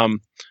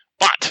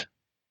 But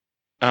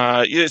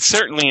it's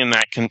certainly in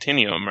that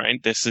continuum,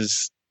 right? This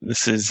is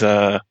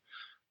a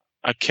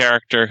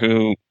character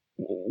who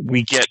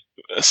we get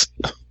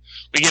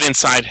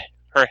inside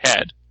her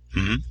head.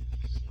 Mm-hmm.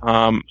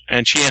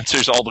 And she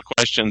answers all the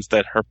questions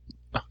that her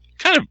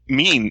kind of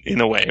mean in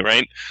a way,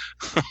 right?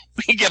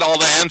 We get all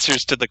the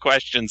answers to the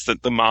questions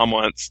that the mom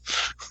wants,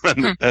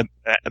 and that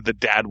the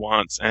dad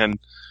wants, and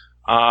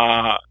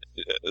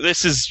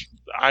this is,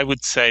 I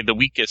would say, the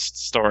weakest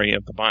story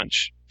of the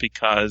bunch,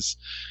 because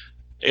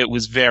it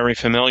was very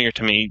familiar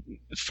to me.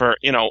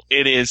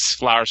 It is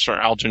Flowers for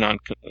Algernon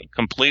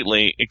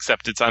completely,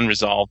 except it's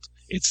unresolved.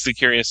 It's the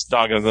curious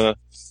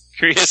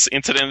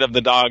incident of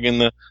the dog in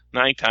the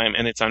nighttime,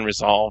 and it's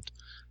unresolved.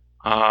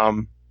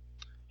 And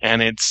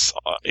it's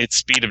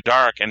Speed of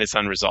Dark, and it's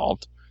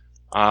unresolved.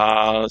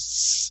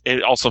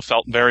 It also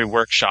felt very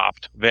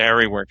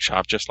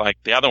workshopped, just like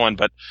the other one,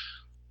 but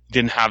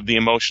didn't have the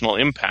emotional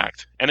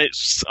impact. And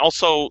it's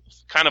also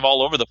kind of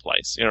all over the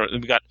place.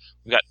 We've got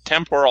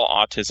temporal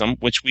autism,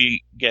 which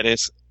we get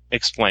is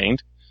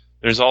explained.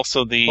 There's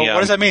also the. Well, what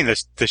does that mean?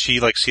 Does she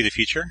see the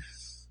future?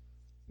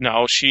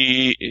 No,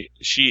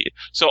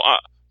 So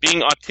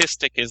being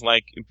autistic is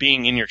like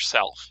being in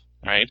yourself,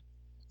 right?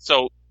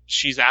 So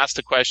she's asked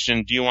a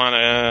question: do you want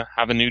to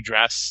have a new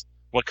dress?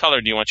 What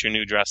color do you want your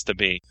new dress to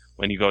be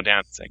when you go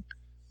dancing?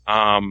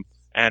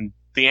 And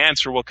the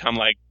answer will come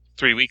like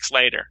 3 weeks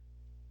later.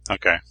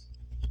 Okay.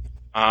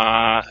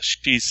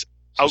 She's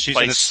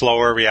in a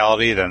slower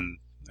reality than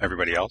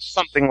everybody else?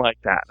 Something like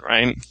that,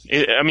 right?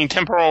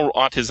 Temporal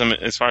autism,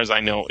 as far as I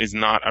know, is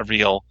not a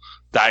real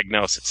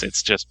diagnosis.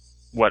 It's just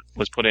what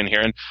was put in here.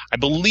 And I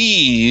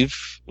believe,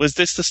 was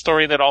this the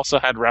story that also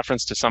had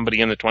reference to somebody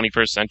in the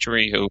 21st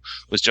century who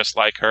was just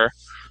like her?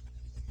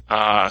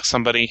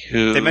 Somebody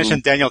who... They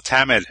mentioned Daniel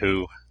Tammet,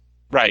 who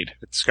right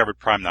discovered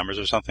prime numbers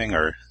or something,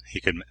 or he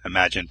could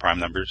imagine prime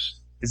numbers.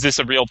 Is this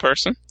a real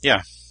person?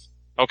 Yeah.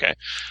 Okay.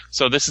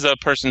 So this is a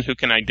person who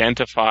can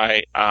identify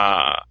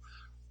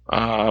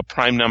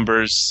prime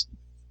numbers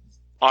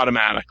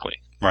automatically.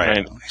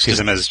 Right. He sees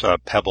them as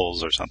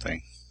pebbles or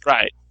something.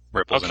 Right.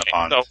 Ripples in a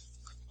pond. So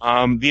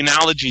the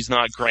analogy is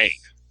not great,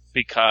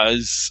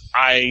 because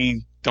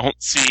I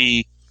don't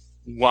see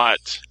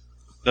what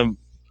the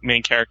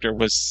main character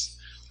was.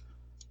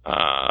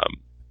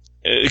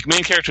 The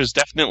main character is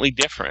definitely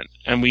different,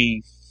 and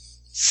we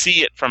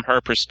see it from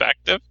her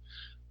perspective,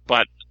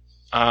 but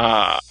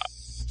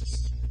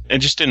it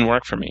just didn't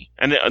work for me.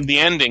 And the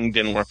ending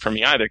didn't work for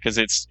me either, because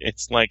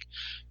it's like,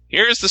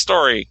 here's the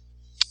story,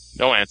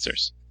 no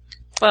answers.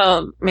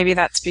 Well, maybe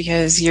that's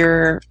because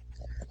your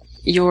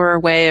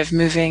way of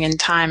moving in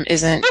time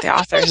isn't the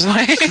author's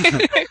way.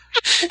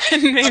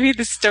 And maybe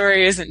the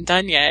story isn't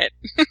done yet.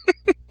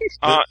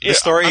 The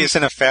story is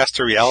in a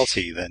faster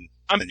reality than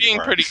I'm being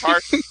pretty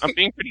harsh. I'm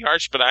being pretty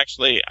harsh, but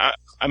actually,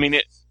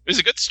 it was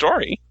a good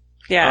story.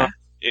 Yeah.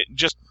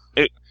 It's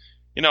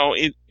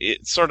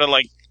sort of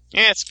like,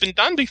 it's been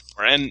done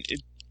before, and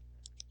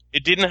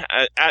it didn't.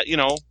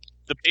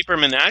 The paper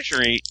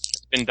menagerie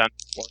has been done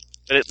before,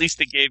 but at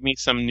least it gave me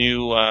some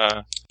new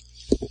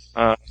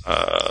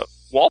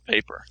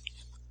wallpaper.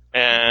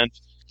 And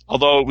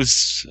although it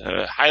was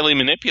highly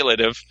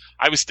manipulative,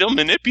 I was still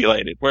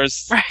manipulated.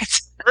 Whereas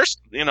first,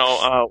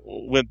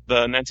 with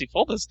Nancy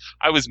Fuldas,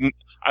 it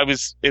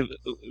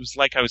was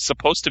like I was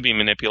supposed to be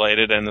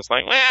manipulated, and it's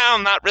like, well,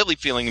 I'm not really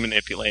feeling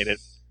manipulated.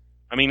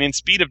 In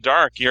Speed of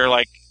Dark, you're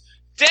like,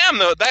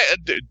 damn,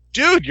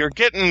 dude, you're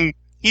getting,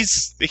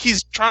 he's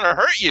trying to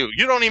hurt you.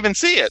 You don't even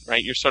see it,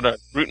 right? You're sort of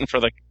rooting for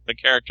the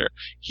character.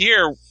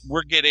 Here,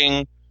 we're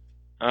getting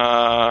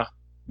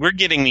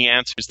the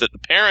answers that the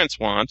parents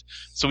want,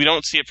 so we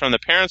don't see it from the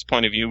parents'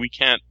 point of view. We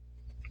can't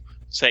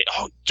say,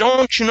 oh,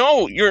 don't you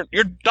know, your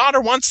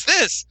daughter wants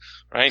this,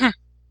 right?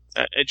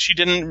 And she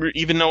didn't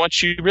even know what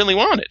she really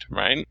wanted,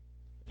 right?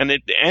 And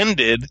it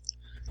ended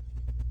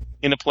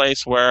in a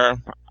place where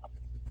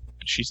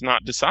she's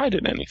not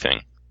decided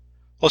anything.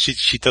 Well,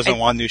 she doesn't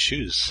want new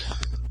shoes.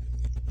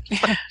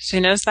 Yeah, she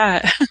knows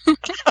that.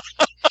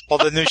 Well,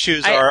 the new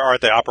shoes are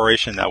the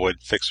operation that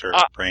would fix her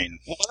brain.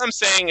 What I'm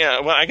saying,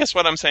 I guess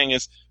what I'm saying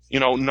is,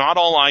 not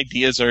all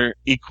ideas are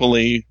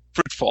equally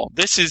fruitful.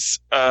 This is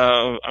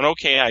an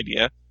okay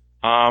idea,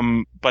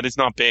 but it's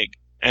not big,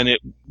 and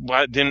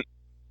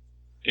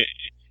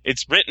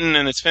it's written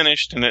and it's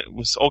finished and it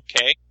was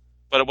okay,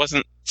 but it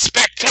wasn't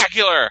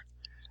spectacular.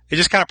 It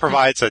just kind of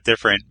provides a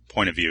different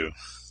point of view.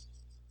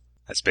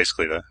 That's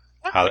basically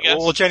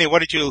Well, Jenny, what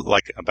did you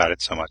like about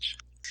it so much?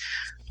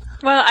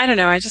 Well, I don't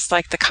know. I just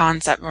like the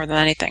concept more than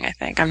anything, I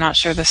think. I'm not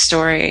sure the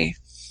story,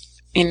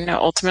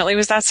 ultimately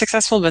was that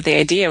successful, but the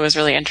idea was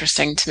really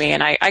interesting to me.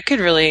 And I could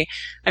really,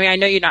 I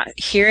know you're not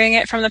hearing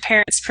it from the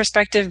parents'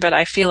 perspective, but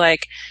I feel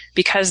like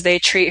because they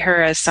treat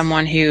her as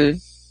someone who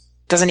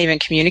doesn't even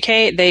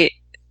communicate, they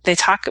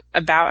talk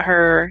about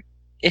her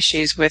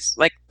issues with,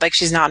 like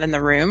she's not in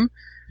the room.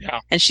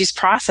 Yeah. And she's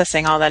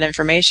processing all that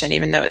information,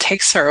 even though it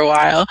takes her a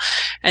while.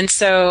 And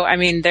so,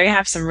 they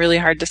have some really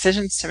hard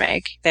decisions to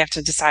make. They have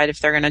to decide if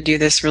they're going to do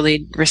this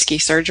really risky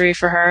surgery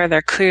for her.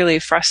 They're clearly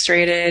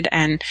frustrated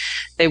and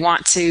they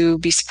want to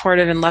be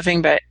supportive and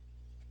loving, but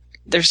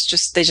they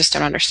just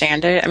don't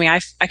understand it.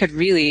 I could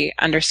really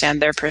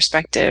understand their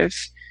perspective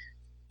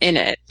in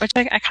it, which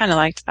I kind of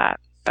liked that,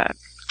 but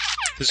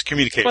this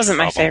communication wasn't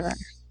my favorite.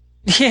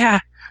 Yeah.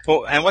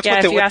 Well, and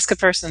if you ask a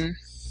person.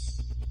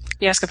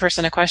 You ask a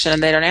person a question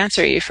and they don't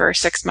answer you for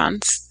 6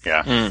 months.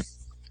 Yeah.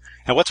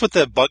 And what's with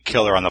the bug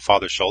killer on the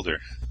father's shoulder?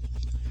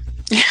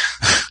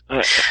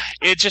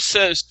 It just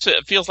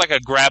feels like a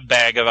grab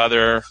bag of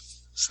other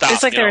stuff.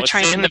 It's like they were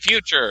trying in the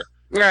future.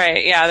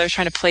 Right, yeah, they're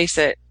trying to place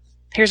it.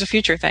 Here's a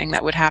future thing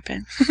that would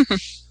happen.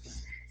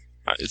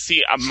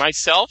 See,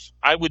 myself,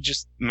 I would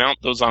just mount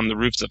those on the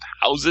roofs of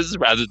houses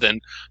rather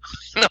than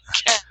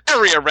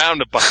carry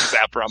around a bug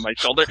zapper on my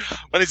shoulder.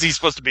 When is he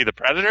supposed to be the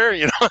predator?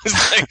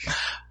 It's like...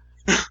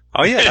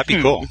 Oh, yeah, that'd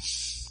be cool.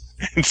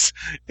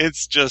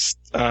 It's just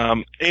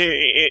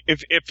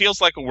it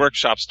feels like a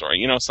workshop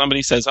story.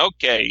 Somebody says,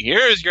 "Okay,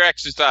 here's your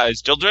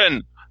exercise,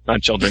 children."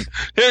 Not children.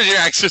 Here's your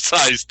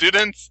exercise,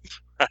 students.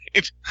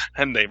 Right?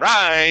 And they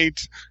write,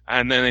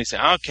 and then they say,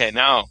 "Okay,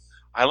 now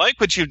I like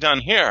what you've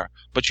done here,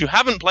 but you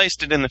haven't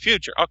placed it in the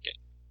future." Okay,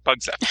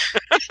 bug zap.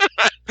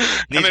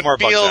 Needs more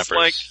bug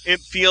zappers.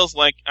 It feels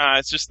like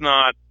it's just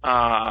not.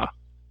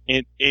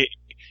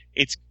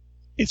 It's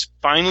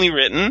finely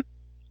written,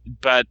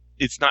 but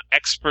it's not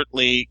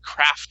expertly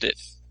crafted.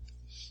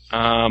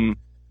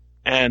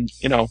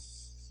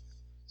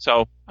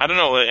 So I don't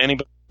know.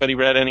 Anybody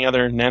read any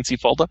other Nancy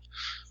Folda?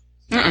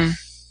 Mm-mm.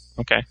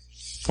 Okay.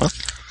 Well,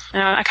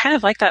 I kind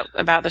of like that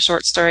about the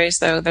short stories,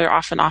 though. They're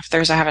often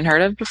authors I haven't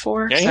heard of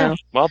before. Yeah.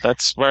 Well,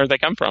 that's where they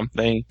come from.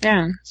 They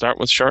start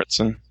with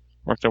shorts and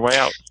work their way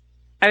out.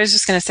 I was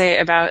just going to say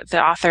about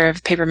the author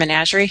of Paper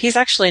Menagerie. He's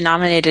actually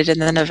nominated in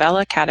the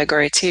novella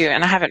category, too,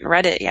 and I haven't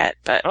read it yet.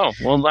 But oh,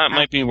 well, that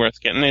might be worth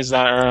getting. Is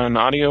that an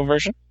audio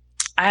version?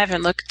 I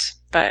haven't looked,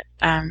 but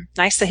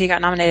nice that he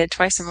got nominated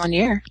twice in 1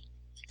 year.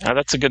 Oh,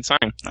 that's a good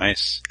sign.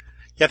 Nice.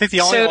 Yeah, I think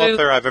the only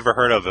author I've ever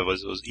heard of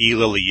was E.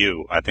 Lily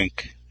Yu. I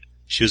think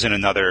she was in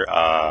another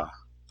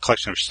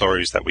collection of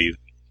stories that we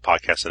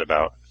podcasted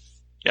about.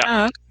 Yeah.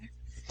 Oh, okay.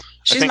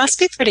 She must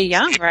be pretty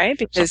young, right?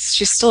 Because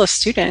she's still a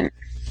student.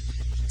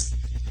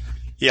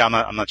 Yeah,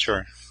 I'm not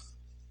sure.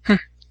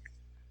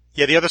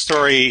 Yeah, the other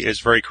story is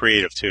very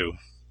creative too.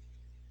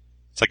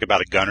 It's like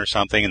about a gun or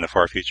something in the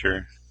far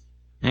future.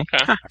 Okay,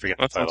 I forget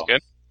the title. Sounds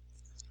good.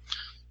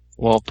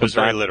 Well, it was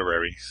very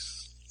literary.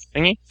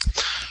 Thingy.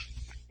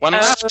 One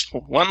left.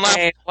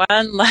 Okay,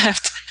 one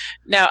left.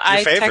 No,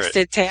 I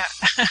texted Tam.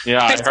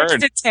 Yeah, I heard.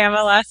 texted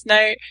Tama last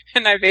night,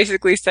 and I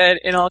basically said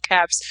in all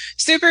caps,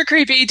 "Super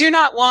creepy. Do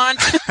not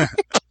want."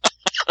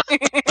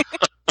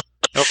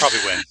 He'll probably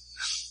win.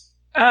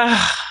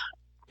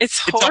 It's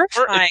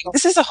horrifying.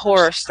 This is a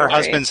horror story. Her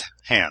Husband's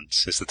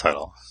Hands is the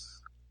title.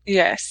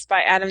 Yes,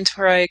 by Adam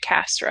Torroy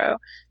Castro.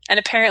 And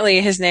apparently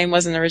his name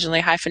wasn't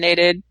originally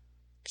hyphenated.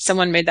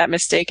 Someone made that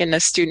mistake in a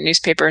student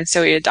newspaper, and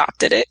so he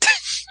adopted it.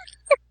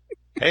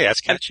 Hey,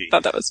 that's catchy. I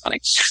thought that was funny.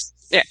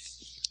 Yeah.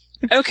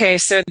 Okay,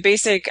 so the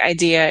basic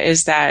idea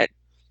is that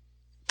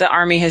the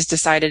Army has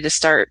decided to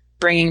start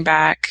bringing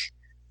back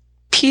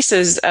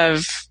pieces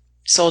of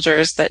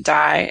soldiers that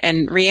die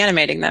and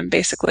reanimating them,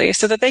 basically,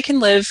 so that they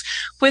can live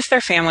with their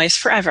families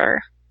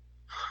forever.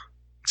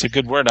 It's a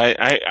good word.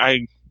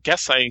 I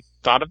guess I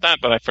thought of that,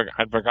 but I'd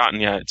forgotten.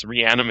 Yeah, it's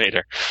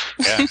reanimator.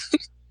 Yeah.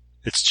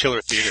 It's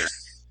chiller theater.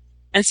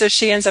 And so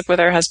she ends up with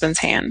her husband's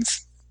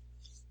hands.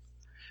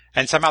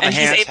 And somehow the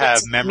hands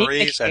have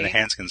memories and the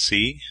hands can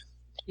see?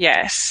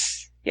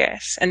 Yes.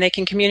 And they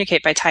can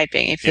communicate by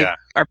typing if you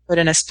are put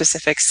in a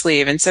specific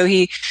sleeve. And so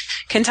he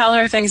can tell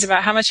her things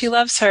about how much he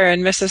loves her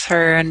and misses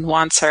her and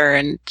wants her.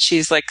 And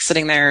she's like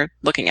sitting there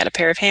looking at a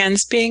pair of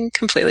hands being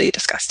completely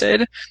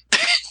disgusted.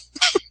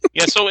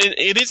 Yeah, so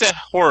it is a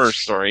horror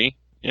story.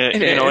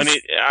 It is. And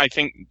I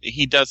think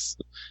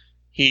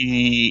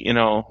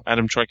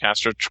Adam Troy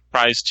Castro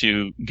tries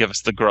to give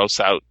us the gross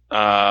out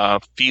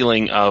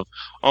feeling of,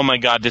 oh my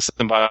God,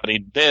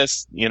 disembodied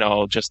this,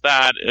 just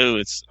that, ooh,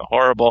 it's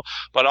horrible.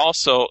 But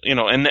also,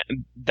 and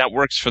that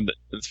works for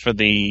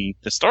the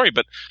story,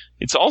 but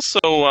it's also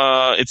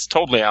it's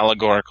totally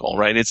allegorical,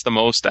 right? It's the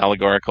most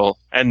allegorical,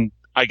 and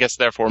I guess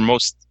therefore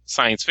most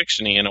science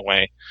fiction-y in a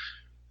way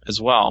as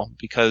well,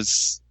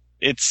 because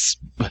this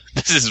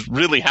is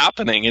really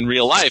happening in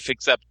real life,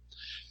 except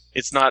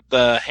it's not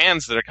the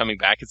hands that are coming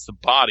back; it's the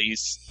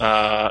bodies,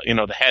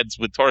 the heads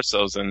with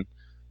torsos and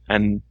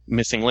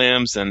missing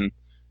limbs and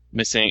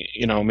missing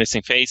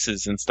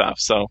faces and stuff.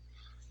 So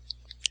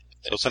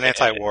it's an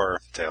anti-war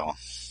tale,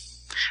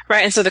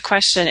 right? And so the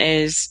question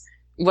is,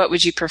 what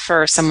would you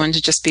prefer? Someone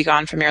to just be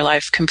gone from your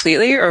life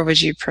completely, or would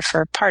you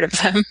prefer part of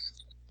them?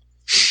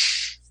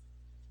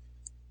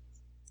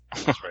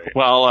 Right.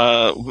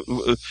 Well,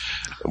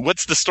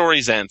 what's the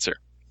story's answer?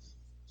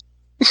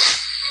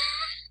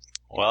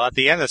 Well, at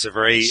the end, it's a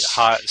very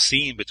hot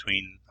scene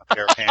between a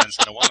pair of hands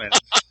and a woman.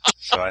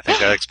 So I think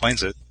that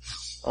explains it.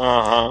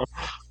 I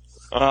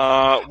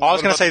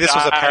was going to say this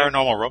was a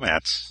paranormal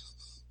romance.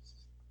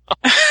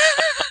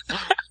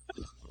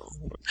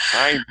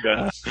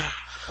 Kinda.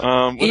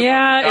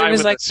 It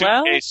was like, a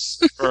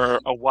suitcase for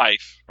a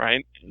wife,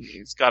 right?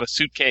 He's got a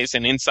suitcase,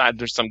 and inside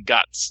there's some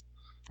guts.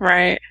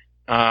 Right.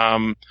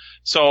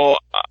 So,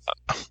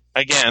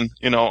 again,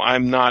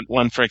 I'm not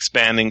one for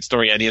expanding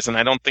story ideas, and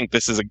I don't think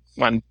this is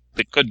one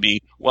that could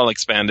be well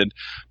expanded.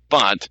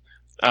 But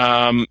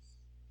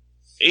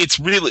it's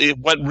really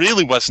what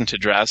really wasn't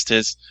addressed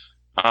is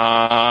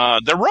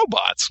they're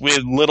robots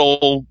with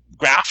little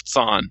grafts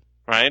on,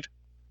 right?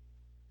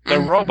 They're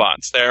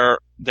robots. They're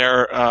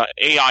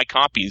AI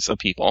copies of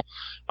people.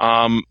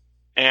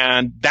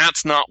 And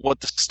that's not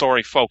what the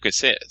story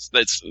focus is.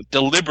 That's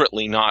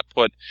deliberately not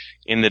put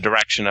in the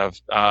direction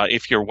of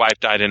if your wife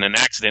died in an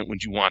accident,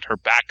 would you want her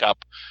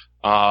backup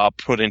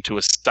put into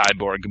a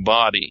cyborg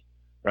body,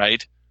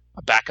 right?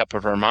 A backup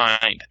of her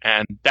mind.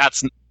 And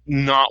that's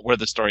not where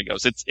the story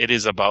goes. It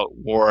is about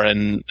war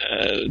and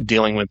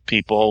dealing with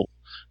people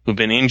who've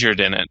been injured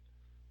in it.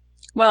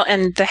 Well,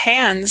 and the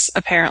hands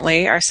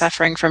apparently are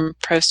suffering from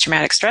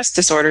post-traumatic stress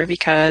disorder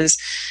because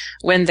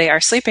when they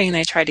are sleeping,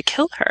 they try to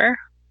kill her.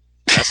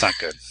 That's not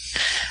good.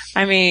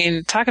 I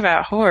mean, talk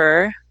about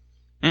horror.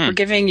 We're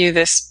giving you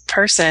this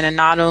person, and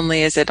not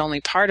only is it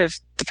only part of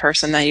the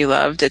person that you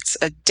loved, it's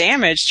a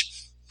damaged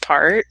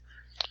part.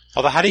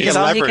 Although, how do you get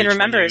because leverage? All he can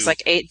remember is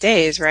like 8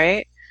 days,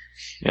 right?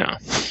 Yeah.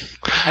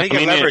 How do you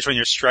get leverage when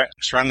you're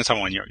strangling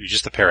someone? You're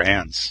just a pair of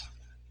hands.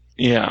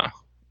 Yeah.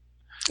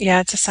 Yeah,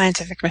 it's a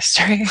scientific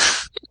mystery.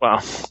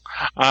 Well,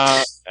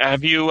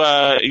 have you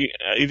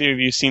either of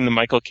you seen the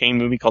Michael Caine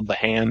movie called The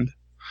Hand?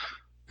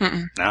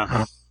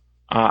 No.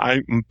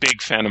 I'm a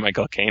big fan of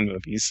Michael Caine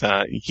movies.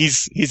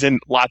 He's in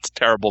lots of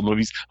terrible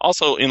movies,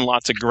 also in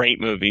lots of great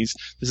movies.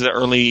 This is an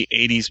early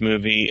 80s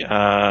movie,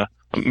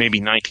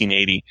 maybe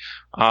 1980,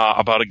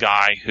 about a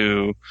guy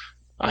who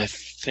I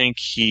think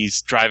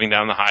he's driving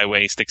down the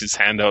highway, sticks his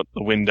hand out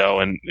the window,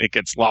 and it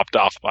gets lopped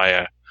off by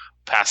a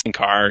passing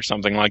car or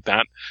something like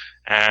that.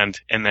 And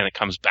then it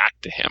comes back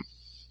to him,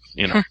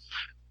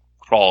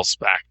 crawls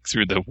back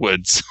through the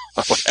woods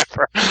or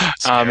whatever.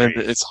 And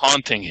it's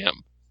haunting him.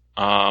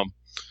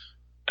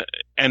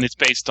 And it's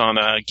based on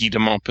a Guy de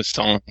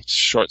Maupassant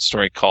short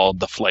story called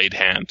The Flayed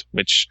Hand,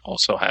 which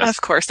also has...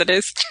 Of course it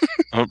is.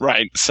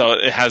 Right. So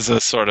it has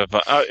a sort of...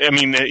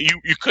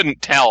 you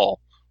couldn't tell,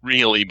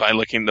 really, by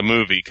looking at the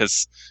movie,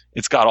 because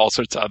it's got all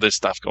sorts of other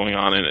stuff going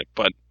on in it.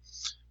 But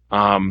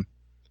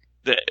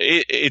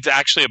it's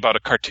actually about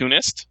a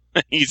cartoonist.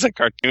 He's a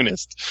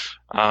cartoonist.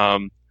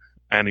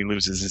 And he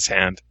loses his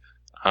hand.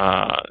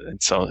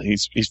 And so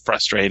he's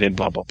frustrated,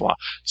 blah, blah, blah.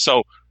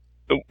 So...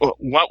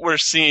 what we're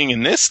seeing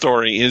in this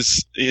story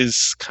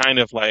is kind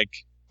of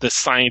like the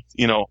science,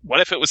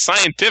 what if it was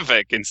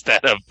scientific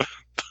instead of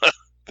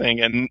thing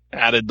and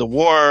added the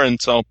war,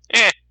 and so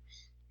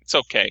it's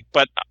okay,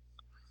 but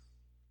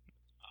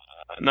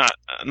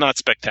not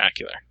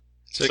spectacular.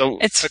 So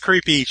it's a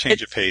creepy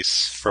change of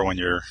pace for when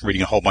you're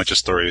reading a whole bunch of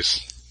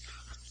stories.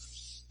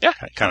 Yeah,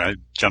 it kind of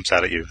jumps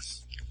out at you.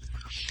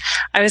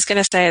 I was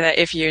going to say that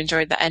if you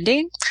enjoyed the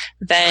ending,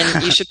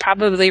 then you should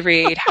probably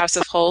read House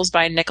of Holes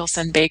by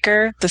Nicholson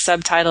Baker, the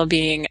subtitle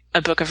being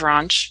A Book of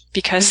Raunch,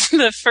 because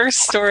the first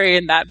story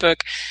in that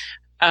book,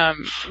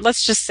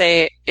 let's just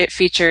say it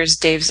features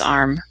Dave's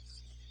arm.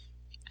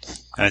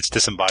 And it's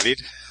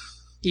disembodied?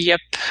 Yep.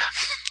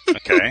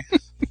 Okay.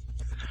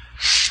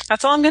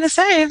 That's all I'm going to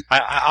say.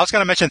 I was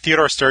going to mention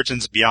Theodore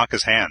Sturgeon's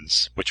Bianca's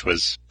Hands, which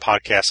was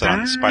podcasted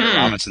on Spider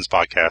Robinson's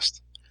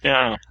podcast.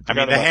 Yeah. I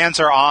mean, the hands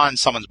are on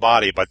someone's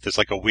body, but there's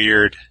like a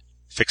weird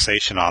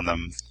fixation on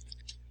them.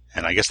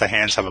 And I guess the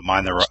hands have a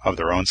mind of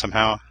their own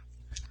somehow.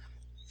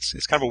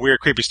 It's kind of a weird,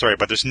 creepy story,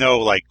 but there's no,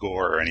 like,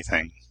 gore or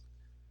anything.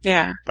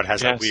 Yeah. But it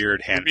has a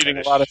weird hand You're reading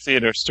fetish. a lot of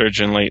Theodore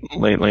Sturgeon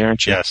lately,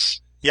 aren't you?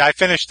 Yes. Yeah, I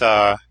finished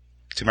To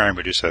Marry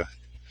Medusa.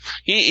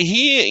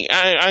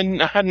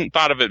 I hadn't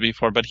thought of it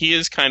before, but he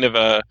is kind of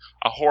a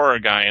horror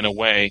guy in a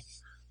way.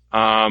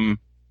 I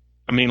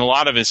mean, a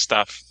lot of his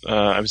stuff,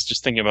 I was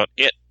just thinking about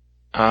It.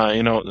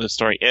 The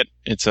story It.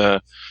 It's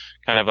a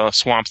kind of a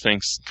Swamp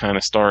Thing kind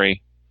of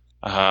story.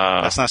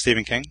 That's not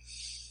Stephen King?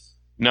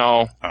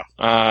 No.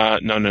 Oh.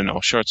 No.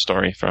 Short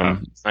story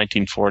from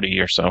 1940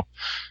 or so.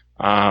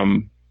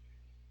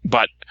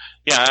 But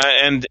yeah,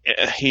 and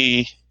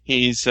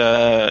he's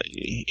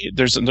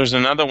there's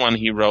another one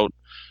he wrote.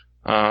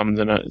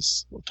 The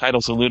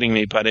title's eluding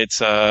me, but it's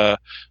 3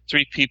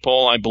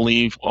 people, I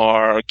believe,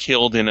 are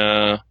killed in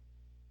an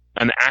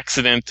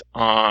accident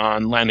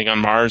on landing on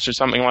Mars or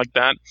something like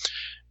that,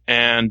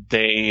 and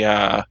they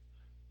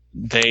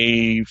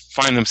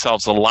find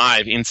themselves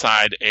alive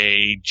inside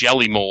a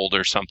jelly mold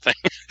or something.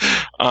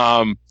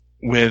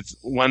 With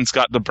one's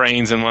got the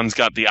brains and one's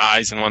got the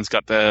eyes and one's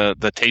got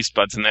the taste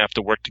buds, and they have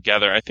to work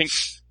together. I think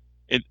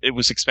it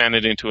was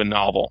expanded into a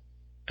novel.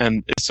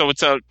 And so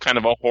it's a kind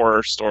of a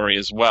horror story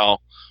as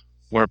well,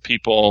 where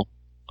people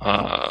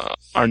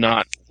are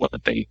not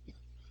what they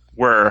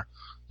were.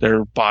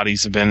 Their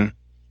bodies have been...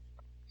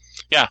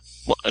 Yeah,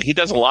 well, he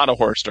does a lot of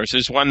horror stories.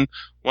 There's one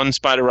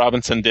Spider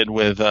Robinson did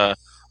with...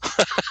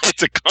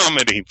 it's a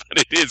comedy, but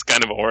it is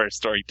kind of a horror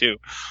story too.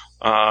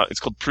 It's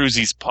called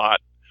Prusie's Pot,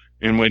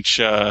 in which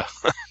a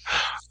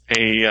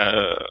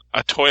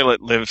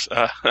toilet lives...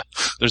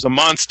 there's a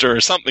monster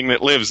or something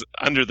that lives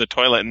under the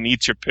toilet and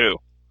eats your poo.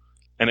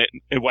 And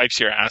it wipes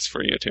your ass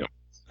for you, too.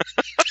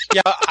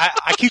 Yeah,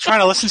 I keep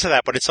trying to listen to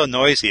that, but it's so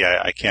noisy,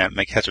 I can't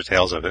make heads or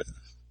tails of it.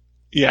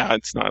 Yeah,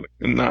 it's not.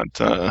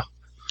 The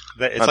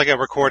It's like a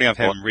recording of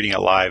him reading it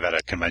live at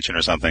a convention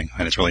or something,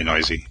 and it's really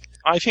noisy.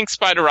 I think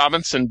Spider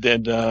Robinson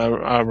did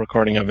a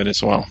recording of it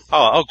as well.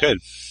 Oh, good.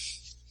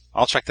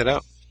 I'll check that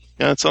out.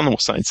 Yeah, it's on the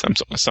site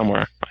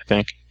somewhere, I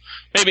think.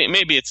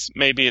 Maybe it's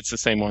the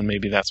same one.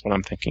 Maybe that's what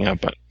I'm thinking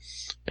of, but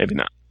maybe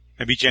not.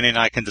 Maybe Jenny and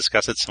I can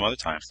discuss it some other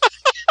time.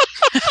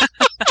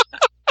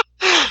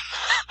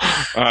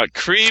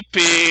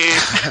 Creepy.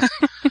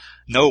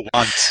 No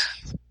want.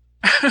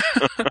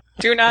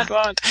 Do not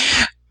want.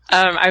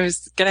 I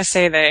was going to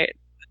say that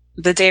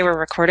the day we're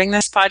recording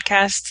this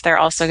podcast, they're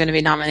also going to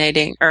be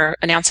nominating or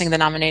announcing the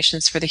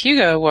nominations for the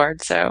Hugo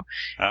Award. So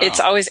It's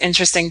always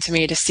interesting to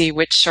me to see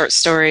which short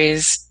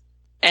stories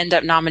end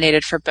up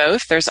nominated for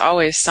both. There's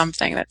always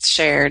something that's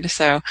shared.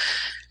 So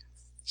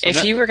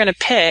if you were going to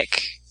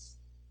pick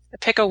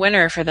a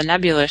winner for the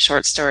Nebula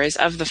short stories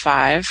of the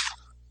 5,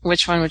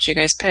 which one would you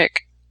guys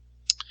pick?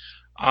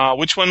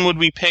 Which one would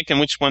we pick, and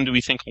which one do we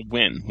think will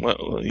win? What,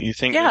 you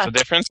think there's a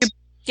difference?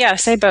 Yeah,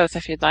 say both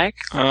if you'd like.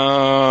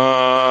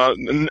 Of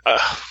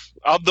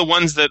the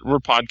ones that were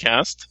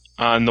podcast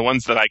and the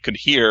ones that I could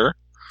hear,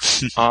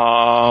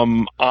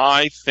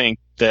 I think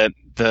that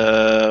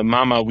the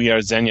Mama We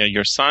Are Xenia,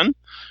 Your Son,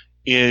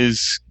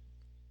 is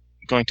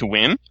going to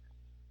win,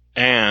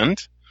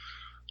 and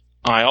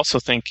I also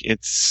think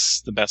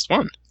it's the best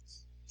one.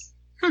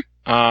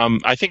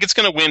 I think it's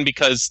going to win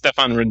because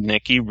Stefan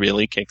Rudnicki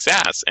really kicks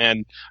ass,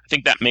 and I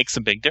think that makes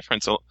a big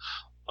difference. Although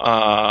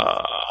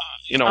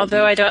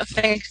I don't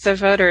think the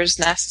voters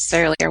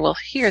necessarily will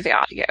hear the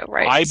audio,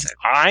 right?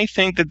 I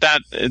think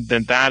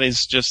that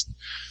is just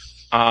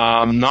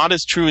not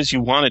as true as you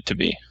want it to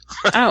be.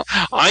 Oh,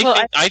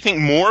 I think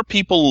more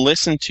people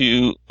listen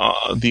to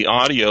the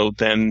audio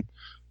than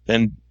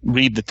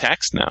read the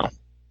text now.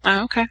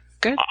 Oh, okay,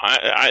 good.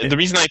 The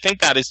reason I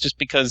think that is just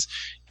because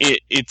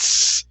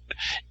it's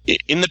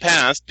in the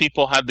past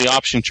people had the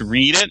option to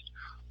read it,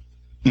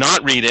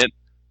 not read it,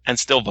 and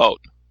still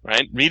vote.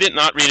 Right? Read it,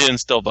 not read it, and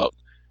still vote.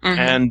 Mm-hmm.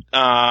 And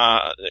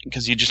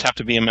because you just have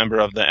to be a member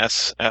of the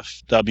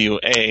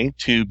SFFaudio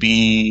to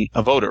be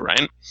a voter,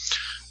 right?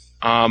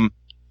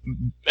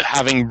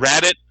 Having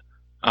read it,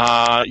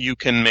 you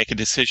can make a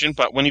decision.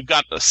 But when you've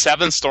got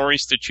 7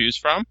 stories to choose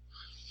from,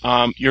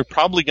 you're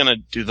probably going to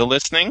do the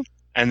listening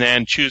and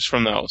then choose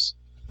from those.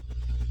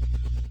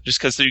 Just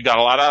because you've got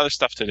a lot of other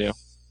stuff to do,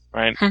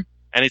 right?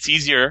 And it's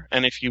easier,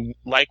 and if you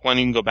like one,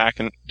 you can go back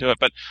and do it.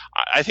 But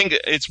I think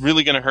it's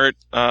really going to hurt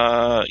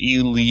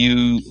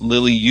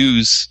Lily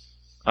Yu's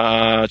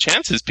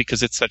chances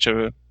because it's such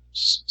a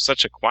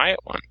quiet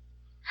one.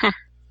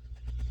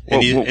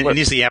 It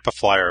needs the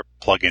amplifier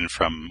plugin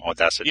from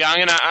Audacity. Yeah,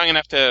 I'm gonna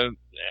have to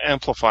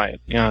amplify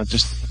it. Yeah,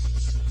 just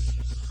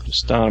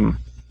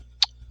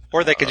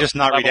or they could just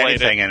not read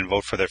anything and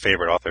vote for their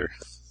favorite author,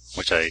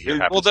 which I hear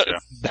happens too.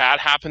 That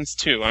happens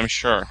too, I'm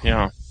sure.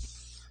 Yeah.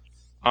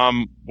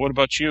 What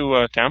about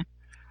you, Tam?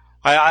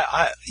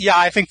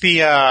 I think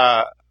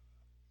the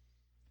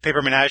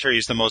Paper Menagerie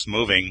is the most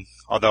moving,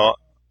 although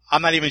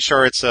I'm not even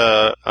sure it's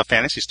a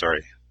fantasy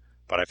story,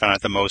 but I found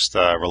it the most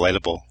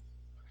relatable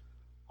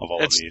of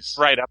all of these. It's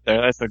right up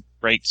there. That's a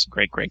great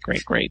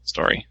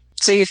story.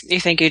 So you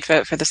think you'd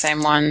vote for the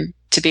same one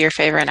to be your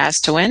favorite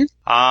as to win?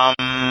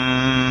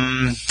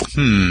 I'm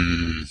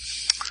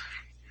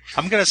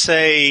going to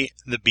say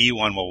the B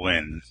one will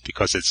win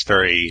because it's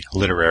very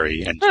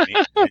literary and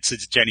it's a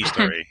Jenny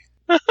story.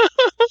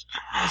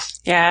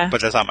 Yeah. But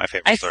that's not my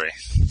favorite story.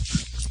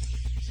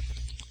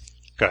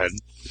 Go ahead.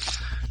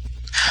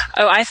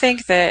 Oh, I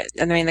think the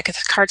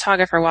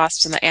Cartographer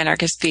Wasps and the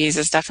Anarchist Bees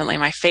is definitely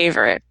my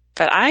favorite,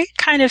 but I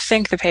kind of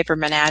think the Paper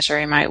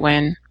Menagerie might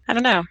win. I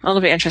don't know.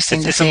 It'll be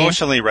interesting to see. It's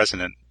emotionally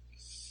resonant.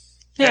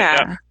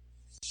 Yeah.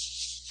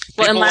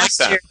 Well, and last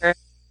year,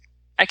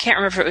 I can't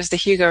remember if it was the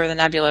Hugo or the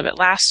Nebula, but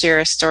last year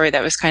a story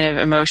that was kind of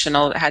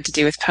emotional that had to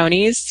do with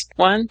ponies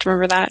won. Do you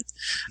remember that?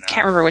 No. I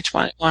can't remember which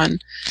one it won.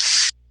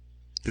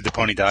 Did the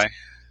pony die?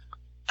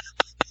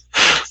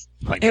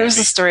 It was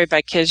a story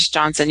by Kij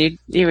Johnson.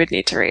 You would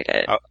need to read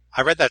it.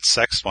 I read that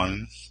sex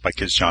one by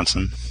Kij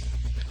Johnson.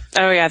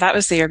 Oh, yeah, that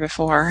was the year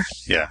before.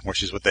 Yeah, where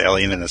she's with the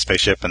alien in the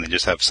spaceship and they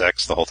just have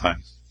sex the whole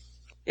time.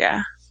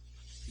 Yeah.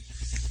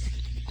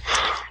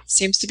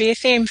 Seems to be a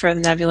theme for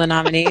the Nebula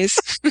nominees.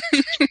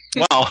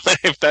 Well,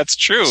 if that's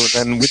true,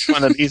 then which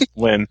one of these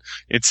win?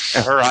 It's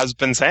her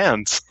husband's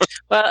hands.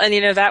 Well,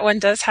 and that one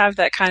does have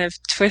that kind of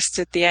twist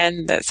at the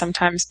end that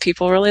sometimes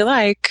people really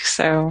like,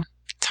 so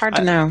it's hard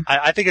to know.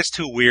 I think it's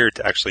too weird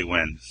to actually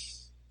win.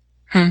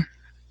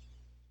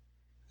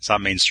 It's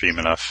not mainstream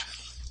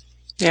enough.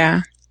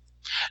 Yeah.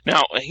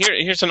 Now,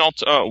 here's an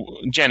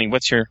Jenny,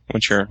 what's your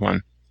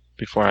one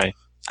before I...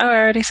 Oh, I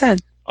already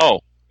said.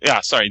 Oh,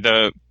 yeah, sorry,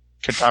 the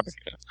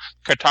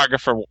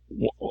Cartographer,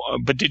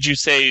 but did you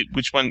say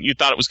which one you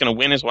thought it was going to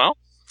win as well?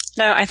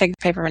 No, I think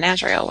Paper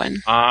Menagerie will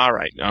win. All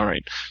right.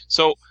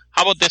 So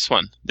how about this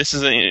one? This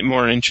is a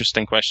more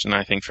interesting question,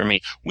 I think, for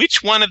me.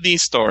 Which one of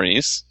these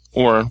stories,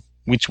 or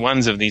which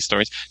ones of these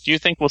stories, do you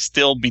think will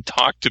still be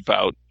talked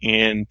about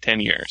in 10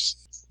 years?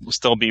 Will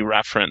still be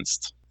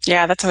referenced?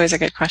 Yeah, that's always a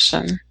good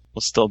question.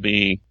 Will still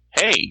be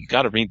hey, you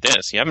got to read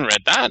this. You haven't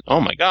read that? Oh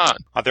my God.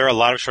 Are there a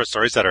lot of short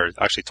stories that are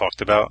actually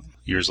talked about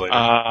years later?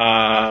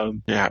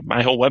 Yeah,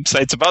 my whole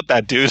website's about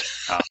that, dude.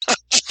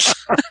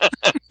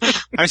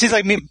 It seems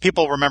like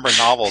people remember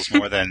novels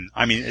more than,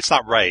 it's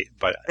not right,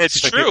 but it's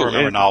seems like true. People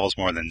remember novels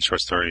more than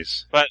short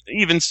stories. But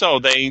even so,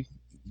 they,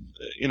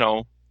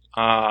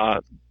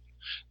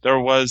 there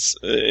was,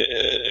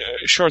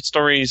 short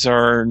stories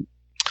they're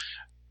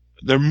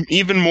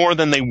even more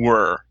than they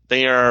were.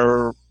 They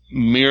are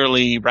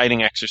merely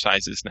writing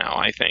exercises now,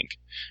 I think.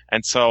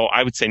 And so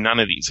I would say none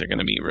of these are going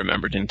to be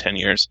remembered in 10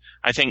 years.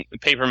 I think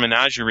Paper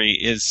Menagerie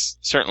is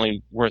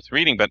certainly worth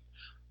reading, but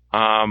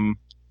I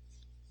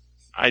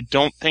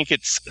don't think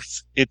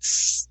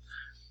it's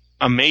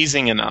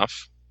amazing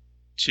enough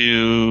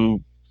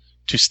to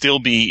still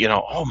be,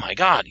 oh my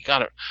God, you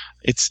gotta,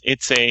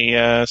 it's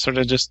a sort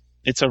of just,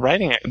 it's a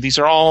writing, these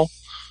are all,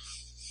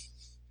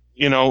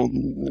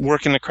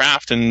 working the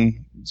craft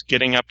and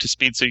getting up to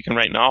speed so you can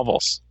write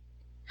novels.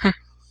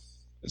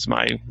 Is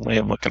my way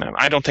of looking at it.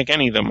 I don't think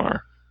any of them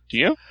are. Do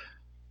you?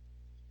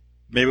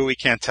 Maybe we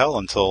can't tell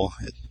until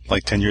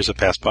 10 years have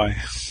passed by.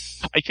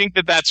 I think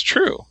that's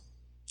true.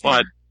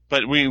 But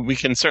we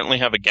can certainly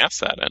have a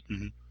guess at it.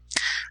 Mm-hmm.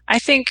 I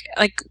think,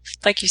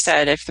 like you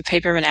said, if the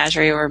Paper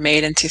Menagerie were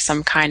made into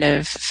some kind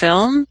of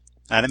film,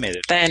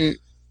 animated, then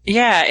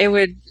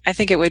I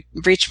think it would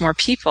reach more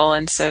people,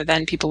 and so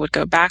then people would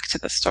go back to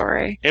the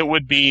story. It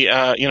would be,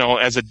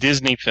 as a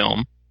Disney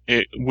film,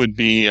 it would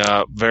be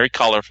very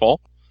colorful.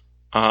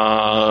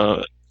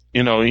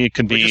 It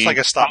could be just like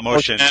a stop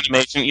motion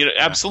animation.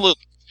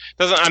 Absolutely.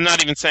 I'm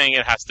not even saying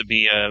it has to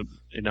be I'd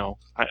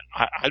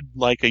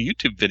like a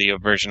YouTube video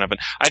version of it.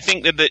 I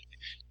think that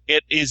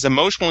it is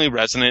emotionally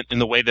resonant in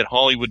the way that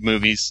Hollywood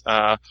movies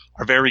are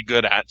very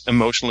good at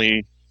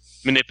emotionally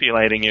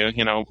manipulating you,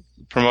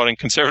 promoting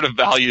conservative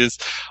values,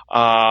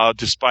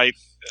 despite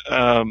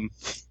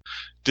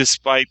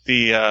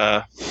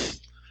the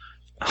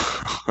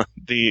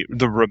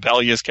the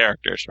rebellious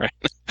characters, right?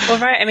 Well,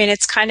 right.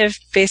 It's kind of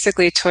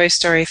basically Toy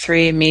Story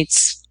 3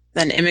 meets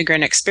an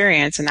immigrant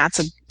experience, and that's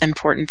an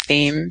important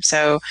theme.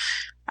 So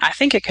I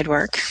think it could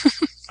work.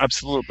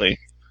 Absolutely.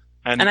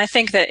 And I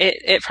think that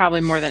it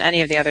probably more than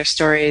any of the other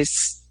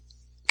stories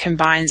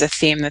combines a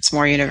theme that's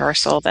more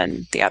universal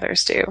than the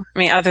others do.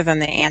 Other than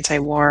the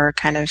anti-war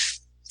kind of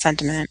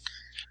sentiment.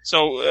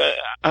 So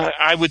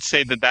I would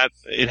say that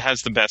it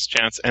has the best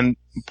chance. And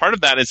part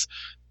of that is,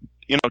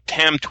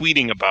 Tam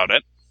tweeting about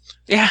it.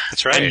 Yeah.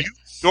 That's right. And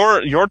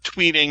your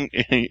tweeting,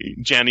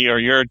 Jenny, or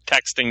your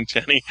texting,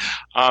 Jenny,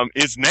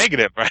 is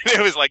negative, right?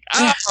 It was like,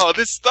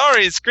 this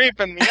story is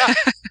creeping me out.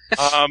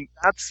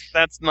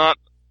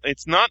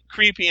 It's not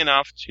creepy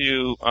enough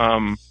to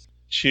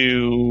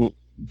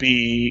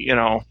be,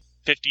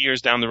 50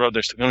 years down the road,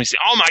 they're still going to say,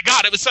 oh my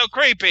God, it was so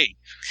creepy.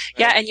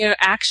 Yeah. And,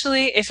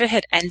 actually, if it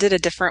had ended a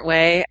different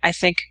way, I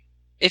think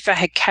if I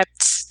had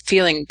kept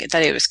feeling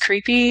that it was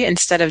creepy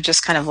instead of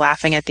just kind of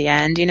laughing at the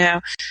end,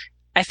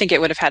 I think it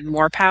would have had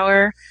more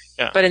power.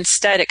 Yeah. But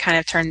instead, it kind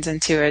of turns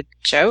into a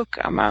joke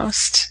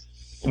almost.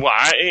 Well,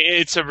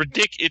 it's a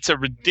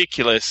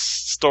ridiculous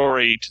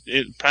story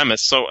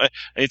premise, so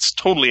it's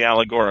totally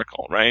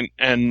allegorical, right?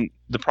 And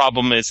the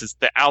problem is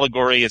the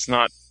allegory is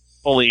not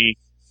fully.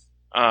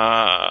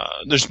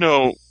 There's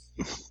no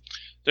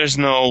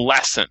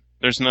lesson.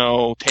 There's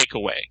no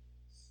takeaway.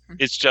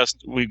 It's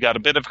just we've got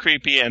a bit of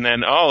creepy, and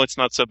then it's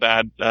not so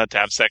bad to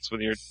have sex with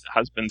your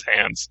husband's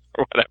hands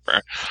or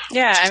whatever.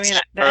 Yeah,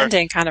 the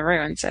ending kind of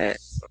ruins it.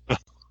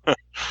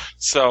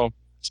 So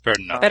it's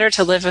better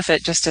to live with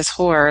it just as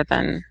horror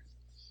than.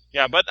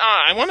 Yeah, but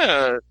I want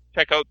to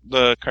check out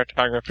the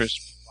Cartographer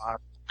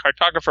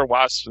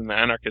Wasp and the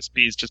Anarchist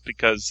Bees just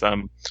because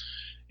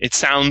it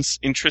sounds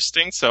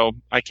interesting. So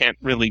I can't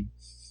really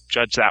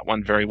judge that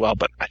one very well,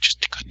 but I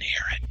just couldn't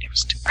hear it. It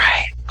was too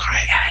quiet.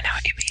 Yeah, I know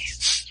what you mean.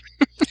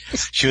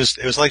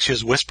 It was like she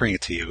was whispering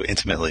it to you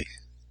intimately.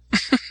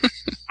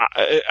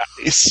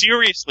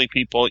 Seriously,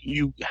 people,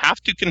 you have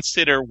to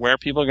consider where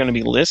people are going to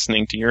be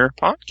listening to your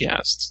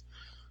podcasts.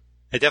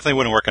 It definitely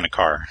wouldn't work in a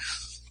car.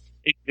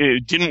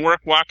 It didn't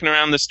work walking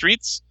around the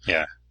streets.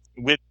 Yeah,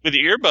 with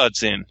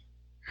earbuds in.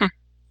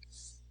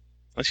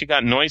 Unless you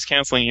got noise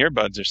canceling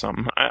earbuds or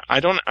something. I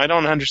don't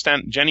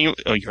understand. Jenny,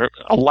 you're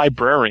a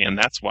librarian.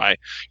 That's why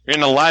you're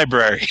in a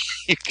library.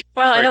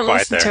 Well, I don't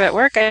listen to it at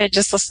work. I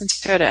just listen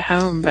to it at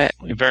home. But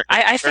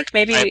I think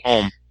maybe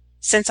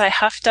since I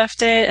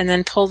huff-duffed it and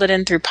then pulled it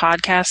in through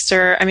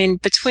Podcaster,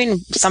 between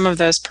some of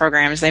those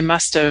programs, they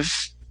must have,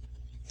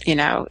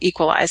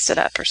 equalized it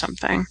up or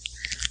something.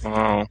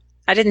 Oh.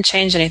 I didn't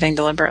change anything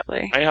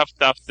deliberately. I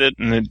huff-duffed it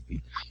and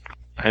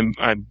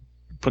I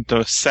put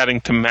the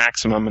setting to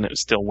maximum and it was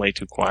still way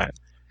too quiet.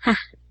 I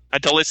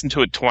had to listen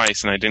to it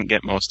twice and I didn't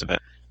get most of it.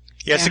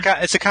 Yeah,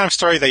 it's a kind of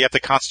story that you have to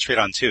concentrate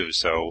on too.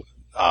 So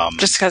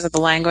just because of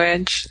the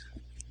language.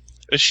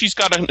 She's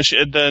got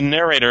the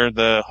narrator,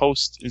 the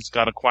host, has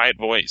got a quiet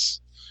voice,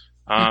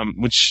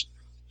 which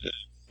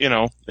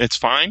it's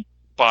fine,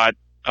 but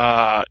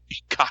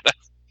you gotta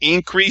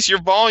increase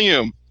your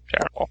volume.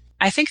 Terrible.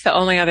 I think the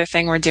only other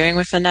thing we're doing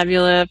with the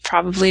Nebula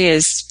probably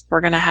is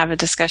we're going to have a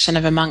discussion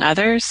of Among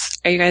Others.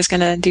 Are you guys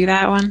going to do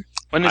that one?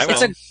 When is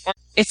It's that?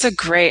 it's a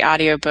great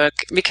audiobook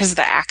because of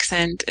the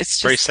accent. It's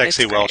just Very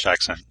sexy it's Welsh great.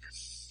 accent.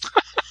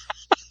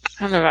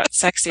 I don't know about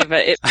sexy,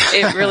 but it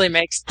really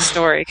makes the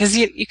story because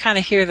you kind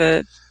of hear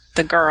the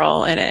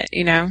girl in it,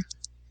 you know.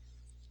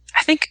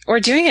 I think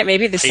we're doing it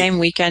maybe the same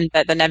weekend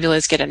that the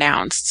Nebulas get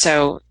announced.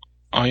 So.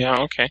 Oh yeah,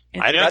 okay.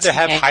 I'd rather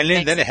have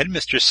Heinlein than a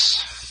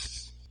headmistress.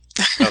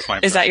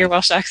 Is that your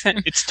Welsh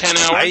accent? It's 10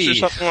 hours or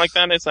something like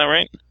that. Is that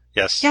right?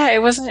 Yes. Yeah, it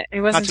wasn't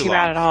too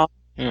bad at all.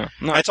 Yeah,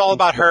 it's all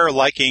about her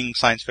liking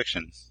science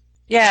fiction.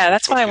 Yeah,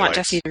 that's why I want likes.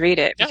 Jesse to read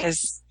it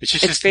because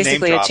It's it's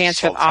basically a chance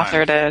for the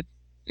author to.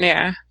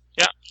 Yeah.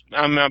 Yeah,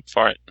 I'm up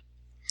for it.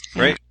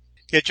 Great.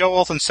 Yeah, Jo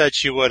Walton said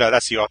she would.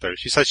 That's the author.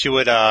 She said she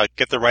would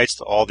get the rights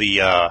to all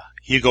the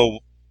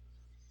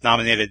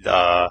Hugo-nominated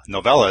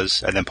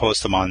novellas and then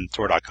post them on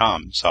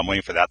Tor.com. So I'm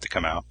waiting for that to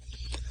come out.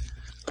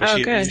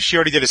 Good. She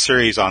already did a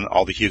series on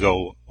all the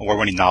Hugo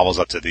award-winning novels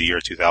up to the year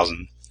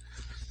 2000,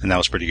 and that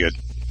was pretty good.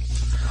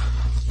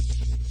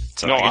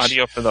 So no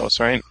audio for those,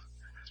 right?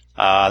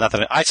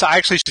 Nothing. I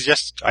tried to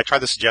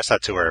suggest that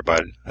to her,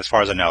 but as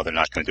far as I know, they're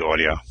not going to do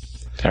audio.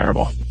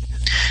 Terrible.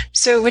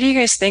 So, what do you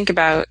guys think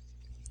about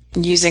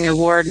using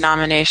award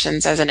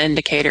nominations as an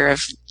indicator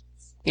of,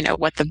 you know,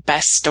 what the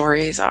best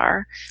stories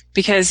are?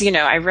 Because, you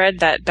know, I read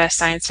that Best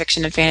Science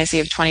Fiction and Fantasy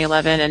of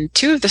 2011, and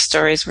 2 of the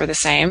stories were the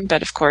same,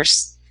 but of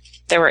course,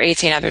 there were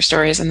 18 other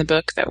stories in the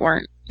book that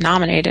weren't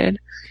nominated.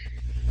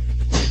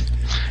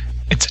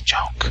 It's a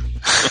joke.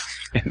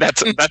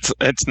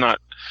 It's not.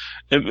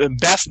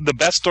 The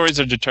best stories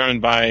are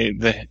determined by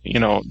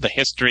the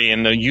history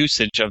and the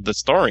usage of the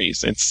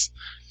stories. It's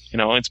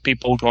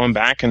people going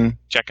back and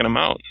checking them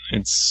out.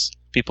 It's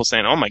people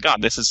saying, "Oh my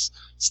God, this is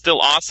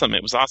still awesome.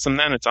 It was awesome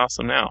then. It's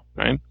awesome now."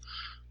 Right?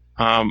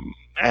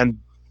 And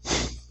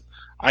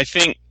I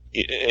think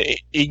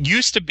it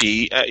used to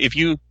be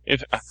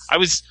if I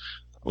was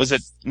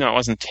it? No, it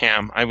wasn't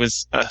Tam. I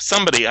was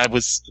somebody I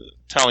was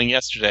telling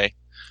yesterday.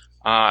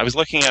 I was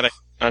looking at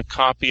a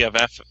copy of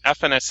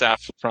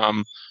FNSF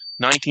from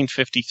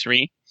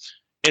 1953.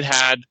 It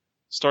had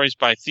stories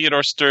by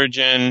Theodore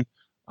Sturgeon,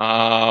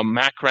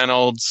 Mac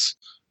Reynolds,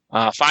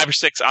 5 or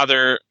 6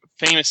 other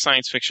famous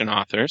science fiction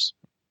authors.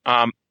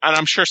 And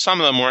I'm sure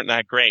some of them weren't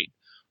that great.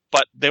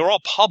 But they were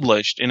all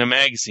published in a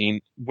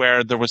magazine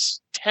where there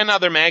was 10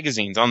 other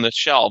magazines on the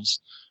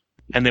shelves,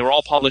 and they were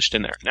all published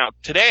in there. Now,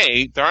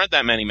 today, there aren't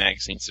that many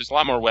magazines. There's a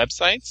lot more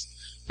websites.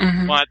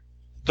 Mm-hmm. But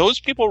those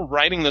people were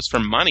writing this for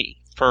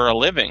money, for a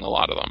living, a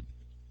lot of them.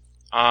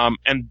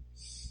 And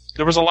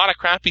there was a lot of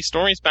crappy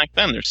stories back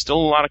then. There's still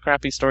a lot of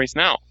crappy stories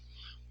now.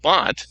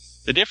 But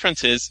the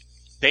difference is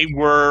they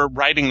were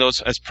writing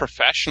those as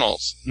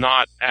professionals,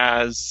 not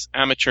as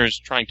amateurs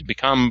trying to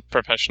become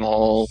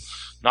professional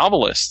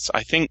novelists.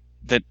 I think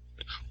that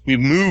we've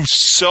moved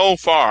so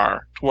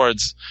far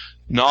towards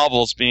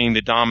novels being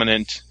the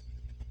dominant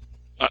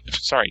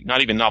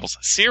not even novels,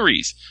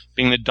 series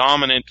being the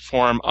dominant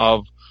form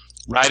of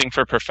writing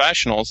for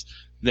professionals,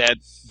 that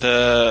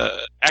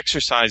the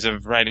exercise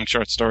of writing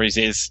short stories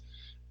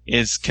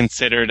is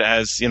considered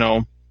as,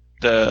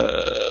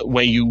 the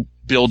way you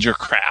build your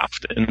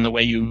craft and the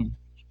way you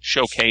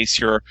showcase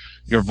your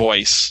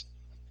voice,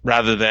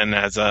 rather than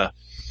as a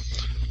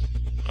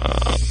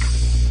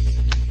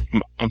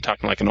I'm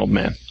talking like an old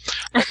man.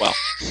 Oh, well.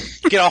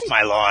 Get off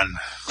my lawn.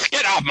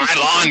 Get off my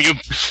lawn, you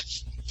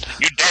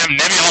damn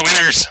Nebula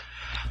winners.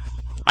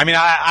 I mean,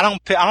 I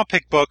don't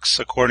pick books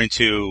according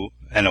to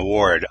an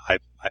award. I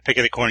pick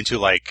it according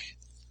to,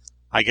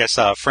 I guess,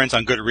 friends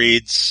on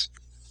Goodreads.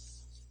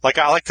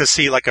 I like to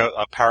see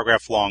a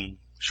paragraph long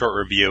short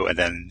review, and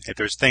then if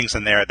there's things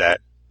in there that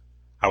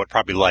I would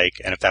probably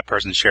like, and if that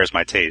person shares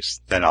my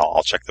taste, then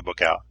I'll check the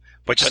book out.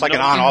 But just an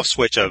on-off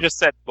switch of... You just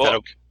said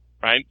book,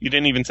 right? You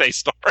didn't even say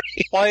story.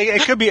 Well,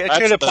 it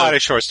could apply to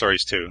short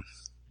stories too.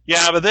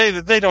 Yeah, but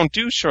they don't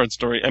do short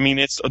stories. I mean,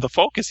 it's the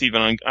focus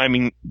even on. I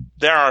mean,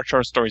 there are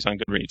short stories on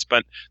Goodreads,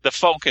 but the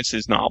focus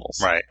is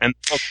novels, right? And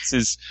the focus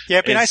is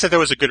it'd be nice if there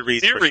was a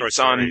Goodreads for short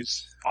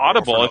stories on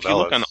Audible. If you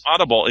look on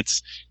Audible,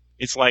 it's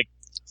like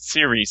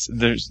series.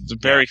 There's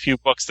very few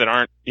books that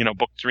aren't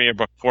book 3 or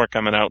book 4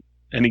 coming out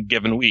any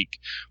given week.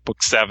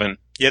 Book 7.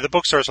 Yeah, the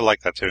bookstores are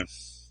like that too.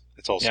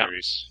 It's all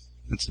series.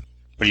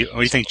 What do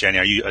you think, Jenny?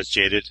 Are you as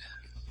jaded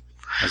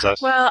as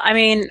us? Well, I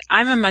mean,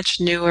 I'm a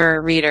much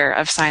newer reader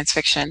of science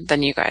fiction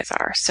than you guys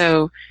are.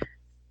 So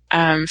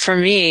for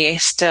me, I'm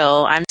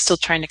still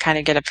trying to kind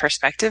of get a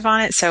perspective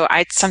on it. So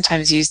I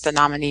sometimes use the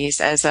nominees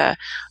as I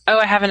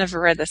haven't ever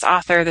read this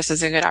author, this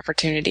is a good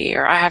opportunity.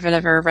 Or I haven't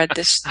ever read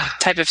this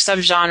type of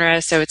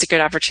subgenre, so it's a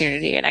good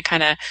opportunity. And I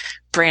kind of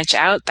branch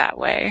out that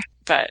way.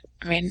 But,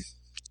 I mean,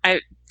 I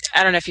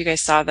don't know if you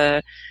guys saw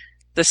the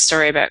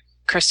story about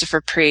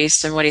Christopher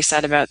Priest and what he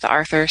said about the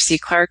Arthur C.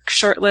 Clarke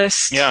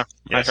shortlist. Yeah,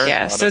 I heard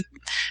about so it.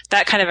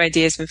 That kind of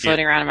idea has been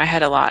floating around in my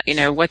head a lot.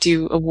 What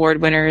do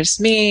award winners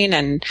mean,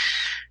 and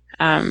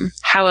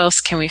how else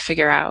can we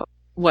figure out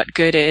what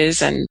good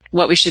is and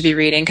what we should be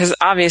reading? Because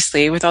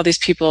obviously, with all these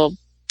people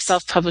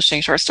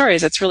self-publishing short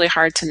stories, it's really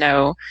hard to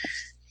know,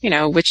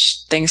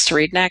 which things to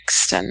read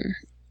next. And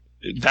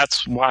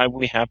that's why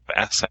we have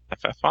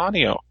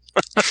SFFaudio.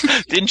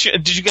 Did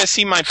you guys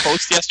see my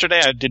post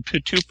yesterday? I did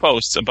 2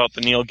 posts about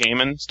the Neil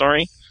Gaiman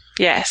story.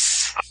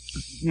 Yes.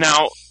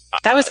 Now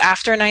that was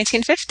after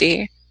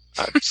 1950.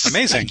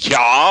 Amazing.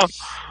 Yeah.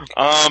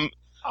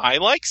 I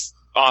like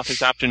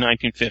authors after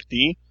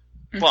 1950.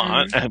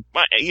 But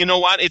you know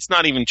what? It's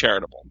not even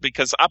charitable,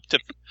 because up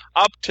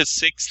to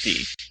 60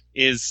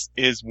 is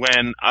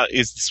when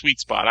is the sweet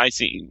spot. I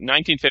see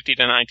 1950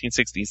 to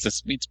 1960 is the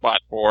sweet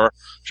spot for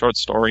short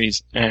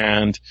stories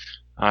and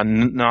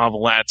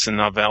novelettes and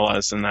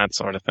novellas and that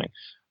sort of thing.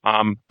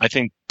 I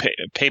think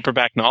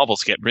paperback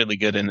novels get really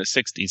good in the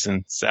 60s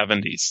and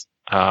 70s.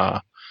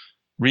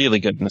 Really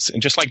good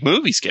just like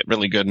movies get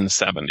really good in the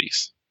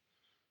 70s.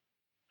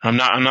 I'm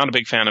not a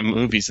big fan of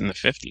movies in the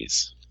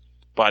 50s,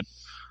 but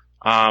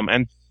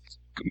and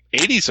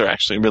 80s are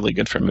actually really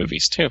good for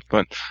movies too.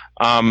 But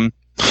right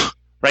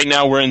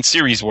now we're in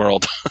series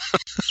world,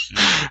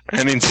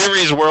 and in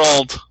series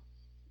world,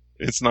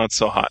 it's not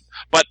so hot.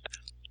 But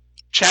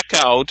check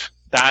out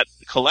that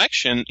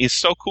collection; is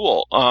so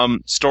cool.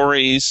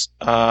 Stories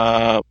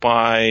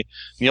by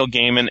Neil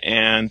Gaiman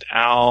and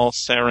Al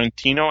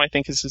Sorrentino, I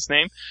think is his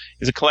name,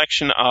 is a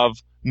collection of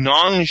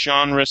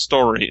non-genre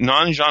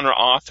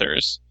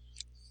authors,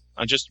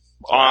 just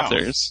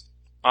authors,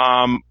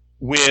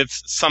 with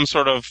some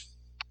sort of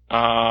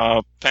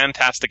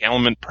fantastic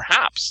element,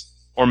 perhaps,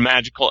 or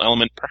magical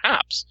element,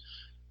 perhaps,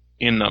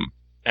 in them.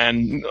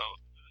 And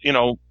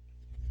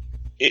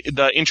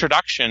the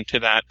introduction to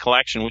that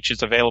collection, which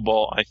is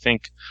available, I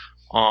think,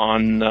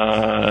 on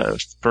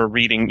for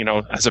reading,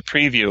 as a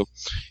preview,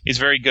 is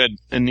very good.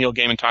 And Neil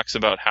Gaiman talks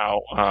about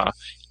how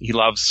he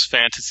loves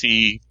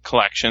fantasy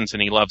collections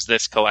and he loves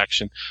this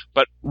collection,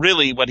 but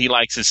really what he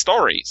likes is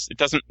stories. It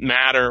doesn't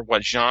matter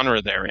what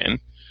genre they're in.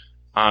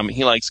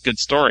 He likes good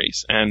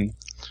stories, and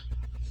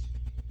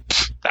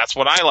that's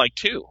what I like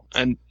too.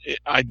 And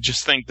I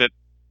just think that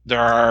there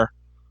are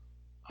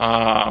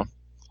a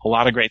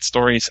lot of great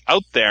stories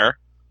out there,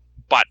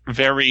 but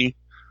very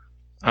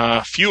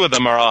few of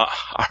them are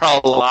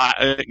a lot,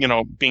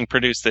 being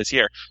produced this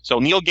year. So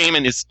Neil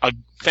Gaiman is a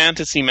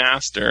fantasy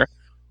master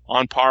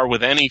on par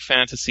with any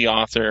fantasy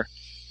author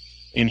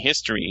in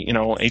history.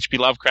 H.P.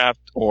 Lovecraft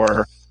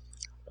or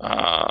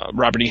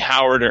Robert E.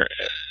 Howard or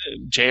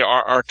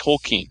J.R.R.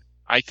 Tolkien.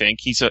 I think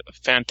he's a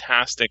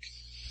fantastic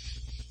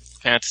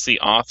fantasy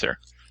author.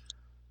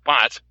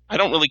 But I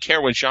don't really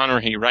care what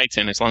genre he writes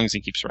in as long as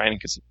he keeps writing,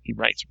 because he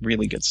writes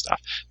really good stuff.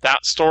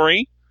 That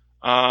story,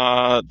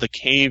 The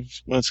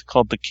Cave, what's it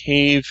called? The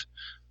Cave,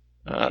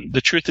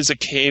 The Truth is a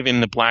Cave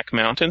in the Black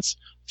Mountains.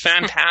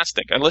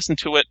 Fantastic. I listened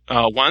to it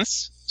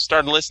once,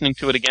 started listening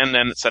to it again,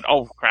 then it said,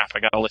 oh crap,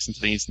 I gotta listen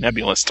to these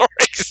Nebula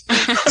stories.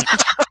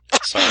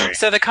 Sorry.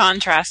 So the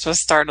contrast was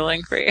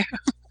startling for you.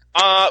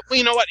 Well,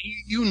 you know what?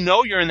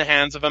 You're in the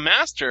hands of a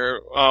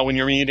master when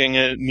you're reading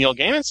a Neil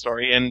Gaiman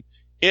story, and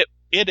it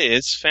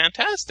is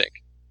fantastic.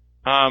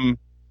 I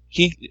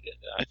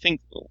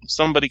think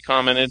somebody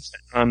commented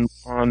on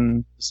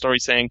the story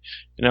saying,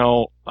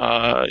 you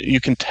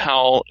can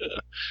tell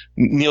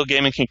Neil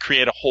Gaiman can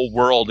create a whole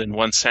world in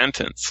one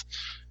sentence,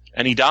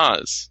 and he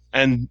does.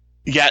 And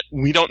yet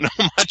we don't know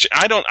much.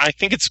 I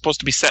think it's supposed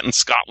to be set in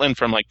Scotland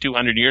from like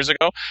 200 years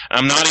ago.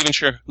 I'm not even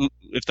sure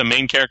if the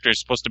main character is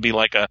supposed to be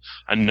like a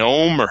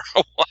gnome or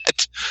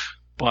what,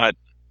 but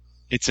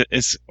it's a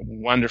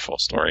wonderful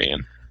story.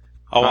 And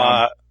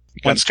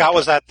when Scott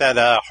was at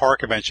that horror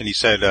convention, he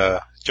said,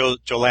 Joe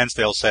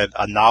Lansdale said,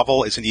 a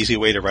novel is an easy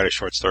way to write a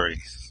short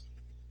story.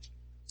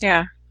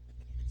 Yeah.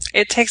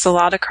 It takes a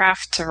lot of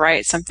craft to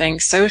write something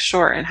so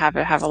short and have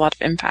it have a lot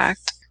of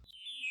impact.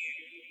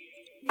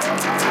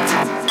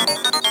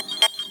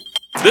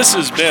 This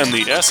has been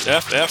the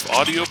SFF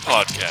Audio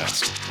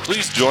Podcast.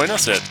 Please join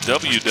us at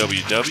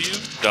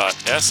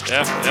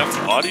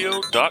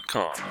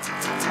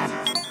www.sffaudio.com.